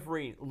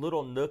every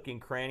little nook and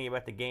cranny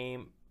about the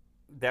game.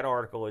 That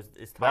article is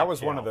top That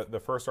was shelf. One of the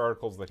first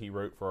articles that he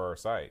wrote for our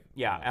site.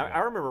 Yeah, I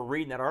remember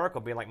reading that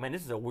article, being like, "Man,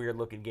 this is a weird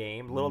looking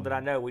game." Little did I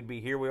know we'd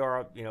be here. We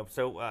are,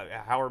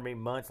 however many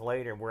months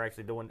later, and we're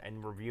actually doing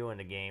and reviewing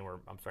the game, or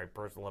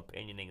personal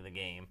opinioning the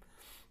game.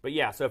 But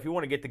yeah, so if you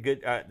want to get the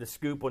good, the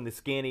scoop on the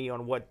skinny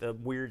on what the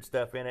weird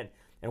stuff in it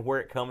and where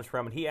it comes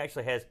from, and he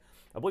actually has,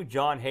 I believe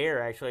John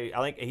Hare actually, I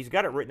think he's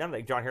got it written down. I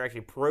think John Hare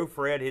actually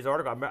proofread his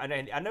article.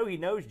 I know he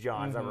knows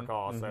John, as I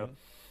recall. Mm-hmm.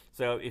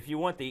 So if you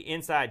want the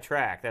inside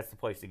track, that's the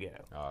place to go.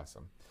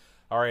 Awesome.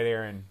 All right,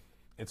 Aaron,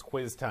 it's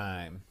quiz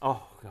time.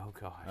 Oh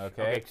gosh.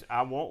 Okay.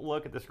 I won't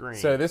look at the screen.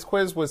 So this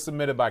quiz was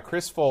submitted by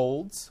Chris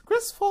Folds.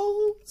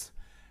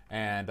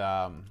 And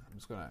I'm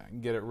just going to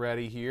get it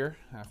ready here.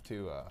 I have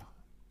to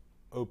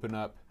open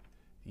up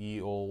ye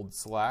old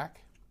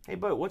Slack. Hey,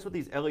 Bo, what's with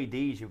these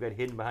LEDs you've got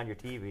hidden behind your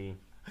TV?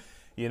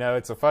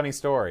 It's a funny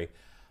story.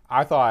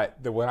 I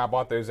thought that when I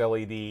bought those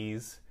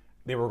LEDs,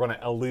 they were going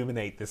to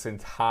illuminate this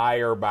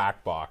entire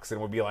back box, and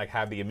it would be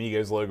have the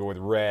Amigos logo with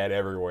red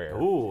everywhere.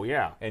 Ooh,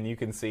 yeah. And you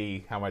can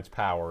see how much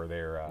power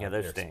they're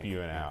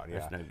spewing out. Yeah,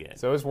 that's no good.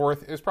 So it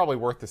was probably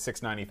worth the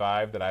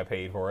 $6.95 that I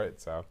paid for it.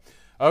 So,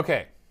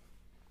 okay,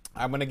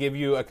 I'm going to give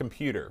you a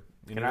computer.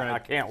 I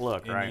can't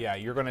look, right? Yeah,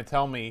 you're going to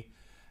tell me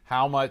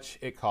how much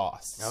it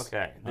costs.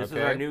 Okay, this is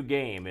our new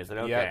game, is it?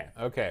 Okay. Yep.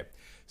 Okay.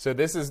 So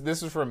this is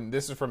from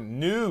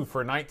new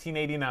for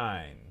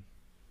 1989.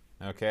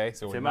 Okay,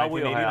 so it's we're in my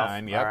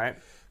 1989. Wheelhouse. Yep. All right.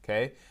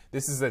 Okay,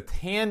 this is a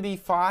Tandy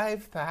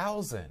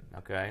 5000.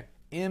 Okay.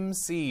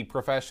 MC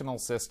professional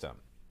system.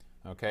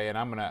 Okay,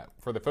 and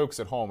for the folks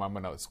at home, I'm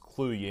gonna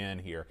clue you in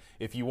here.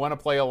 If you want to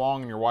play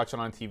along and you're watching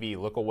on TV,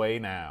 look away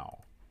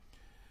now.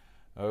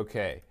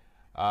 Okay,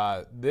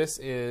 this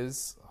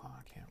is. Oh,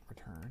 I can't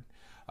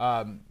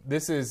return.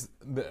 This is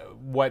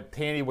what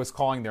Tandy was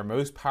calling their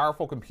most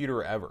powerful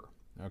computer ever.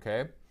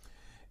 Okay.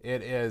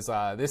 It is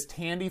this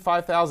Tandy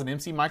 5000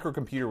 MC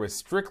microcomputer was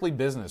strictly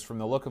business from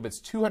the look of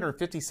its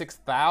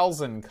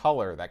 256,000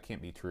 color, that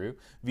can't be true,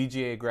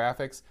 VGA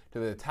graphics, to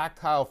the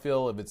tactile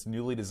feel of its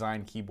newly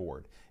designed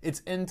keyboard.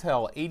 Its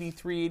Intel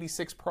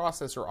 8386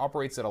 processor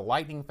operates at a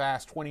lightning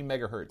fast 20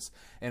 megahertz,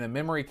 and a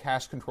memory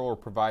cache controller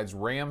provides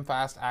RAM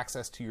fast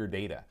access to your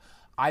data.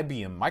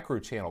 IBM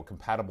Microchannel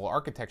compatible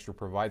architecture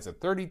provides a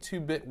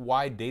 32-bit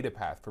wide data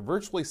path for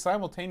virtually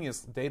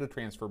simultaneous data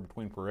transfer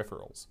between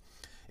peripherals.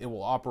 It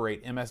will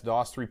operate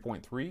MS-DOS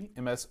 3.3,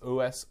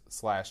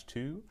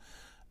 MS-OS/2,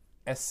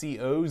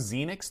 SCO,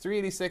 Xenix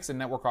 386, and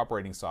network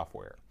operating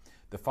software.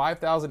 The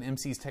 5000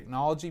 MC's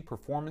technology,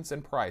 performance,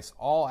 and price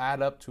all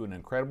add up to an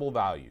incredible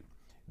value.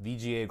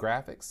 VGA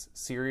graphics,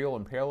 serial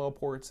and parallel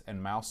ports,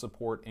 and mouse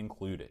support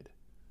included.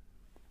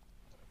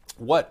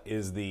 What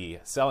is the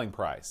selling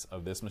price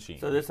of this machine?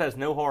 So this has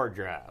no hard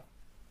drive.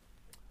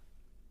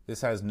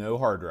 This has no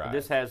hard drive.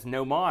 This has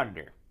no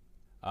monitor.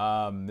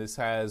 This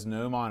has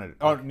no monitor.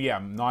 Oh, yeah,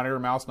 monitor,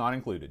 mouse not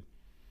included.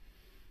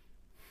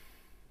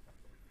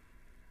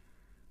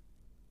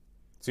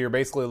 So you're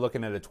basically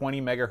looking at a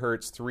 20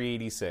 megahertz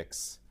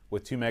 386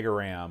 with 2 mega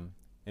RAM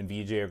and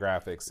VGA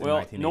graphics. Well,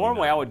 in 1989.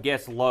 normally I would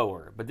guess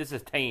lower, but this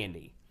is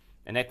Tandy,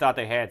 and they thought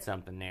they had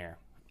something there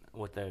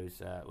with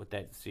those with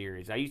that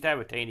series. I used to have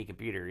a Tandy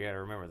computer. You got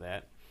to remember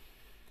that.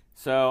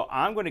 So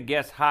I'm going to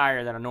guess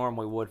higher than I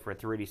normally would for a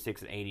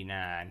 386 and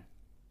 89,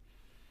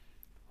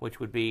 which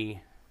would be.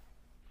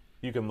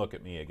 You can look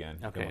at me again.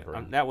 Okay,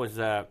 that was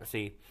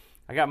see,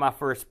 I got my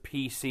first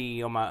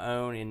PC on my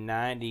own in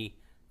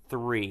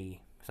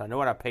 '93, so I know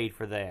what I paid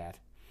for that,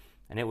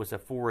 and it was a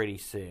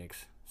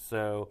 486.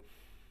 So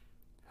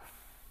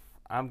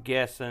I'm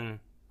guessing.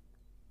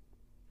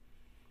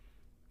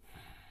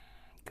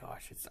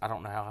 Gosh, I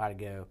don't know how high to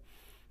go.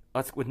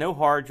 With no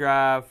hard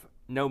drive,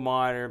 no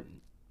monitor,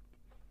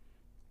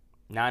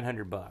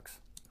 $900.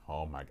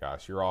 Oh my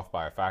gosh, you're off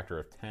by a factor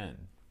of 10.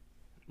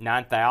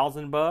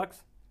 $9,000?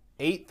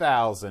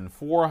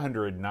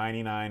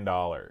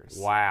 $8,499.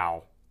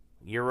 Wow,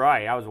 you're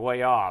right. I was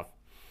way off.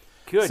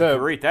 Good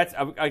grief! That's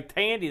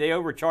Tandy. They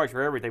overcharge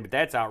for everything, but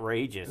that's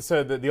outrageous.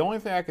 So the only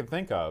thing I could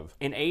think of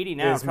in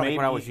 '89 is maybe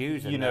when I was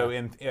using. You know,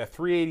 in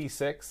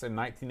 386 in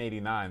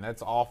 1989,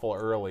 that's awful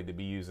early to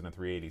be using a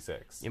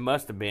 386. It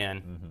must have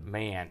been.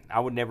 Man,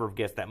 I would never have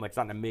guessed that much.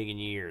 Not in a million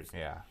years.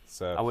 Yeah.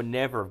 So I would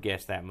never have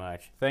guessed that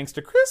much. Thanks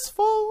to Chris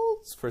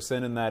Folds for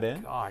sending that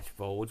in. Gosh,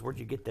 Folds, where'd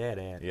you get that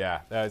at? Yeah.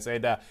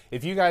 And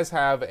if you guys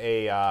have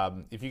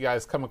if you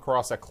guys come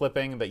across a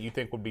clipping that you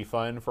think would be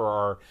fun for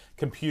our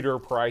computer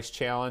price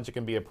challenge, it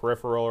can be a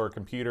peripheral or a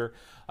computer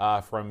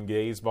from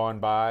days gone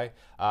by.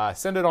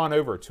 Send it on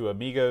over to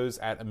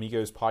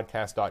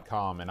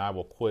amigos@amigospodcast.com, and I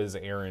will quiz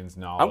Aaron's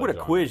knowledge. I'm going to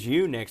quiz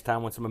you next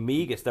time with some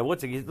Amiga stuff.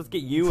 Let's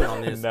get you in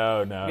on this.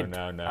 No.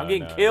 I'm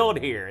getting killed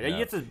here. No.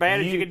 It's as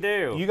bad as you can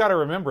do. You got to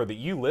remember that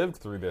you lived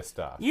through this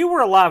stuff. You were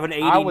alive in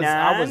 '89.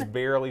 I was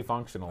barely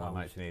functional in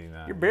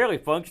 1989. You're barely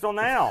functional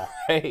now.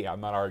 Hey,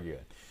 I'm not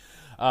arguing.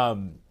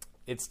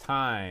 It's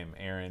time,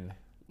 Aaron.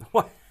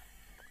 What?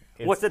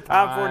 What's the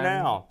time for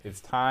now?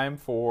 It's time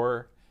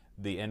for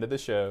the end of the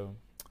show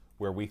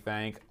where we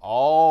thank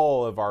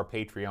all of our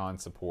Patreon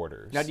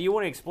supporters. Now, do you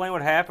want to explain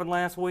what happened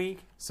last week?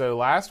 So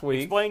last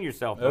week... Explain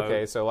yourself, Bo.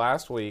 Okay, so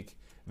last week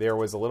there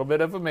was a little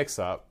bit of a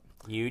mix-up.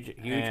 Huge,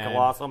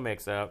 colossal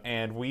mix-up.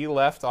 And we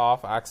left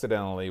off,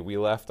 accidentally,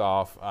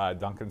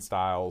 Duncan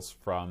Styles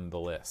from the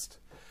list.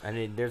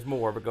 And there's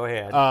more, but go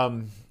ahead.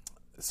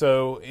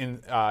 So,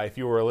 if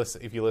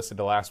you listened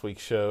to last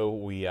week's show,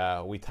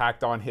 we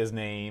tacked on his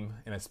name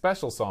in a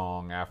special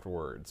song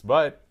afterwards.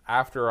 But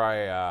after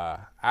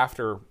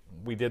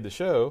we did the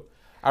show,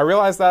 I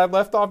realized that I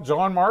left off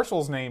John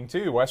Marshall's name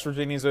too, West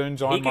Virginia's own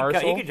John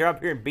Marshall. He could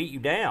drop here and beat you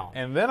down.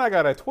 And then I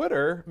got a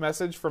Twitter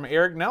message from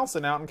Eric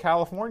Nelson out in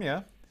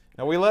California.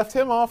 Now we left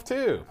him off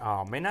too.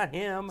 Oh man, not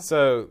him.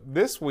 So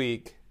this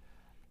week,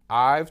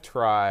 I've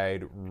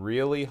tried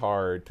really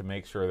hard to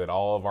make sure that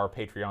all of our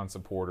Patreon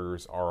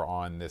supporters are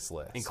on this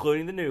list.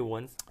 Including the new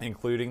ones.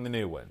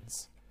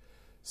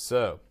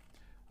 So,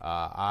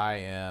 I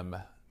am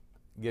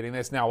getting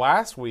this. Now,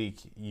 last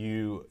week,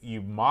 you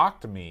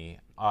mocked me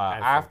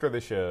after the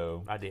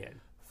show. I did.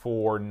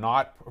 For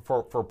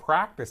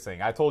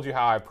practicing. I told you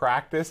how I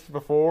practiced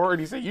before,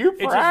 and you said, you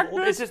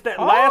practiced? It's just that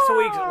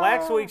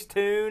last week's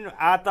tune,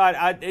 I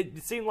thought,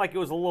 it seemed like it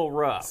was a little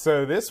rough.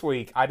 So this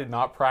week, I did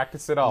not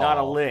practice at all. Not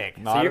a lick.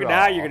 Now you're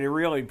going to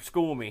really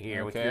school me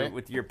here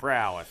with your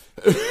prowess.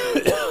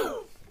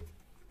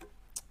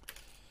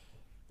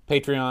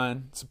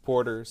 Patreon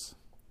supporters,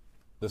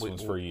 this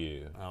one's for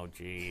you. Oh,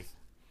 jeez.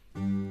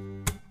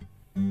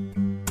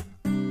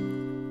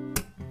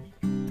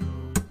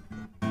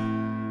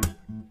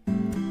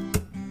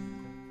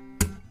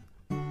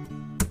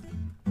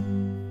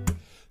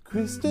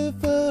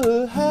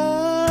 Christopher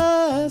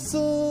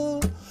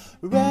Hassel,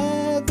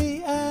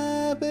 Ravi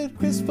Abbott,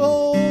 Chris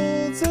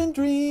Folds, and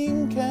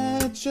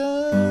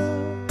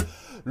Dreamcatcher,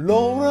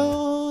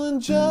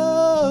 Lauren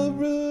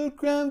Jarrett,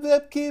 Graham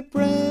Vepke,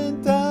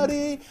 Brent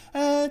Dowdy,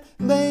 and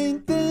Lane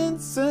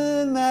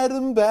Denson,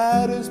 Adam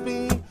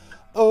Battersby,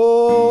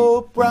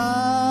 O'Brien's,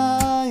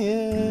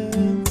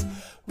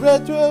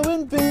 Retro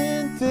and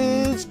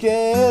Vintage,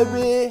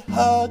 Gary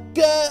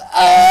Hucker,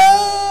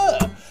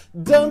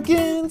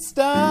 Duncan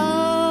Styles,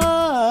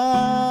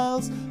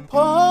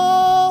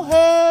 Paul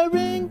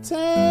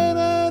Harrington,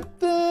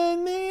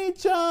 Anthony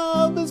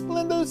Jarvis,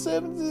 Blendo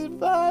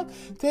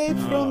 75,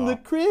 Tapes from the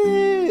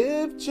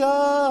Crib,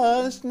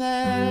 Josh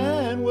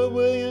Nan, Will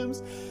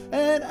Williams,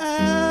 and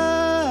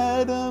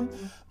Adam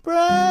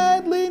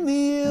Bradley,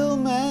 Neil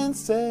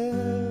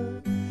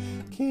Mansell,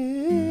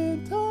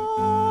 Kid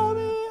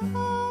Tommy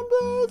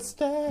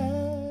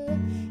Humberstad,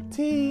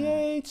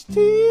 THT,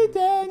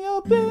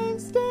 Daniel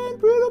Bingston,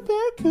 Brutal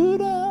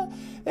Barracuda,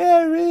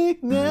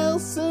 Eric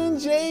Nelson,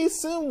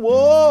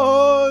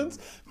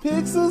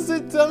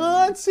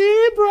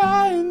 Dante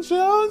Brian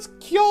Jones,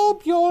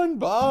 Kjolbjorn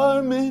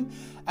Barman,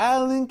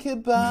 Alan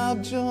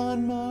Kebab,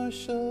 John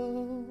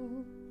Marshall.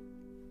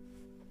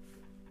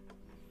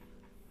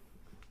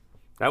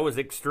 That was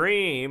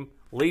extreme.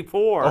 Lee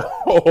Poor.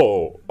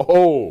 Oh,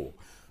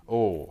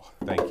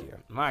 thank you.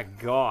 My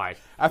gosh.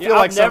 I feel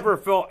like I've never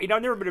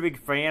been a big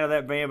fan of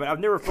that band, but I've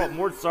never felt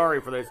more sorry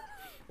for those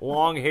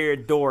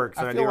long-haired dorks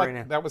than I feel do like right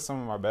now. that was some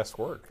of my best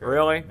work.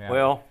 Really? Yeah.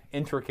 Well,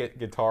 intricate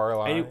guitar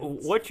lines.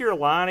 what's your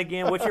line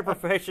again? What's your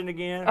profession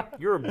again?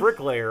 You're a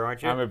bricklayer,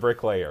 aren't you? I'm a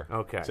bricklayer.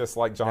 Okay. Just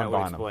like John That would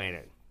Bonham. explain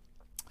it.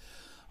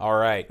 All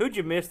right. Who'd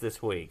you miss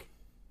this week?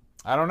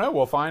 I don't know.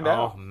 We'll find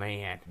out. Oh,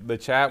 man. The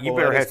chat You will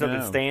better let have us something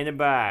know. standing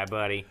by,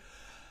 buddy.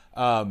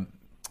 All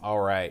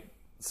right.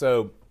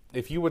 So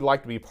if you would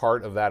like to be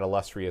part of that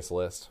illustrious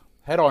list,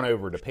 head on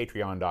over to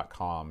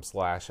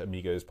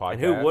patreon.com/Amigos Podcast. And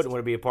who wouldn't want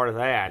to be a part of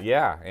that?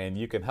 Yeah, and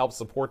you can help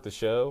support the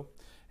show,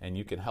 and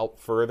you can help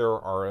further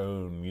our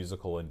own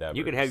musical endeavors.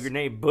 You could have your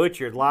name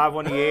butchered live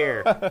on the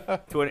air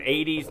to an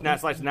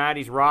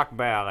 80s/90s rock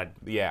ballad.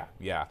 Yeah.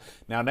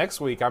 Now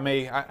next week I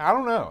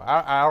don't know.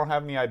 I don't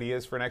have any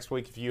ideas for next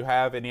week. If you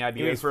have any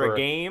ideas You mean for a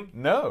game?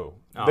 No.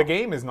 Oh. The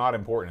game is not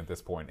important at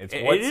this point. It's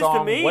It what is to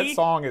song me. what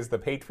song is the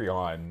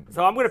Patreon.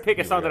 So I'm going to pick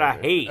a song that I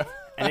Yeah. hate,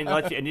 and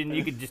then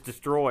you can just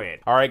destroy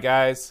it. All right,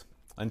 guys.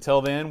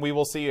 Until then, we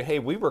will see you. Hey,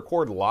 we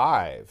record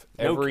live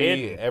No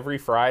kidding. every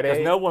Friday.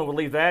 Because no one would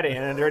leave that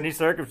in under any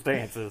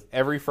circumstances.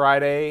 Every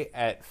Friday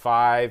at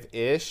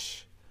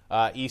 5-ish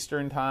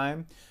Eastern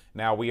time.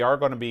 Now, we are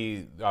going to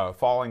be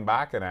falling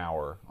back an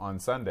hour on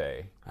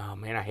Sunday. Oh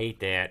man, I hate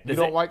that. You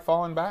don't like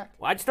falling back?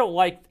 Well, I just don't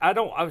like. I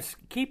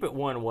keep it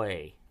one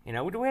way. You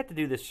know, do we have to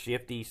do this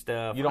shifty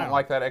stuff? You don't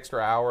like that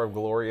extra hour of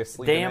glorious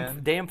sleeping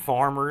in? damn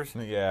farmers.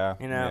 Yeah.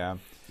 You know. Yeah.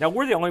 Now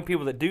we're the only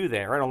people that do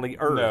that, right? On the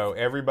Earth. No,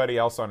 everybody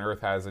else on Earth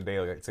has a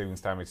daylight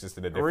savings time. It's just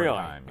at a different Really?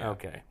 time. Yeah.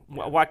 Okay.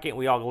 Why can't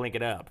we all link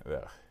it up?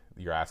 Ugh,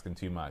 you're asking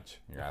too much.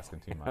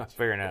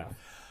 Fair enough.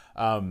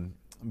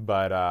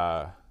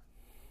 But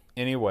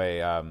anyway,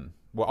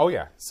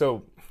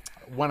 so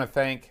want to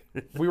thank,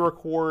 we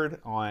record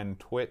on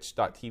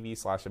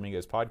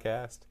twitch.tv/Amigos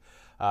Podcast.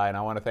 And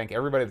I want to thank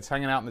everybody that's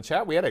hanging out in the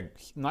chat. We had a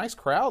nice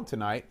crowd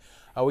tonight.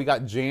 We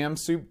got Jam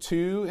Soup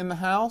 2 in the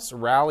house,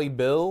 Rally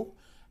Bill,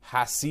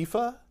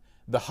 Hasifa,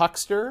 The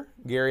Huckster,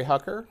 Gary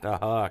Hucker, The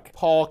Huck.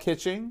 Paul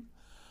Kitching,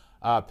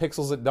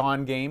 Pixels at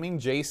Dawn Gaming,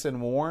 Jason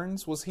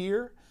Warnes was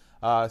here,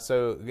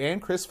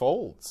 and Chris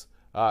Folds.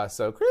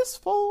 So Chris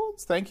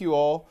Folds, thank you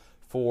all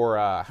for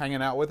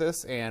hanging out with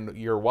us, and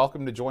you're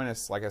welcome to join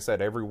us, like I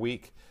said, every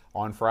week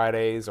on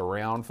Fridays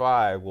around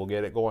 5. We'll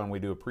get it going. We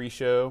do a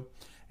pre-show,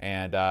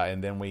 and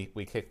then we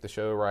kick the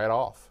show right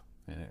off.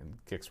 And it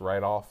kicks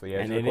right off the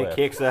edge And of the then cliff. it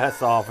kicks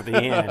us off at the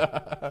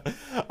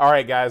end. All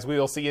right, guys, we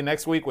will see you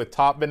next week with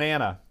Top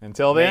Banana.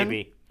 Until then,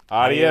 Maybe.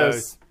 adios.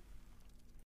 Adios.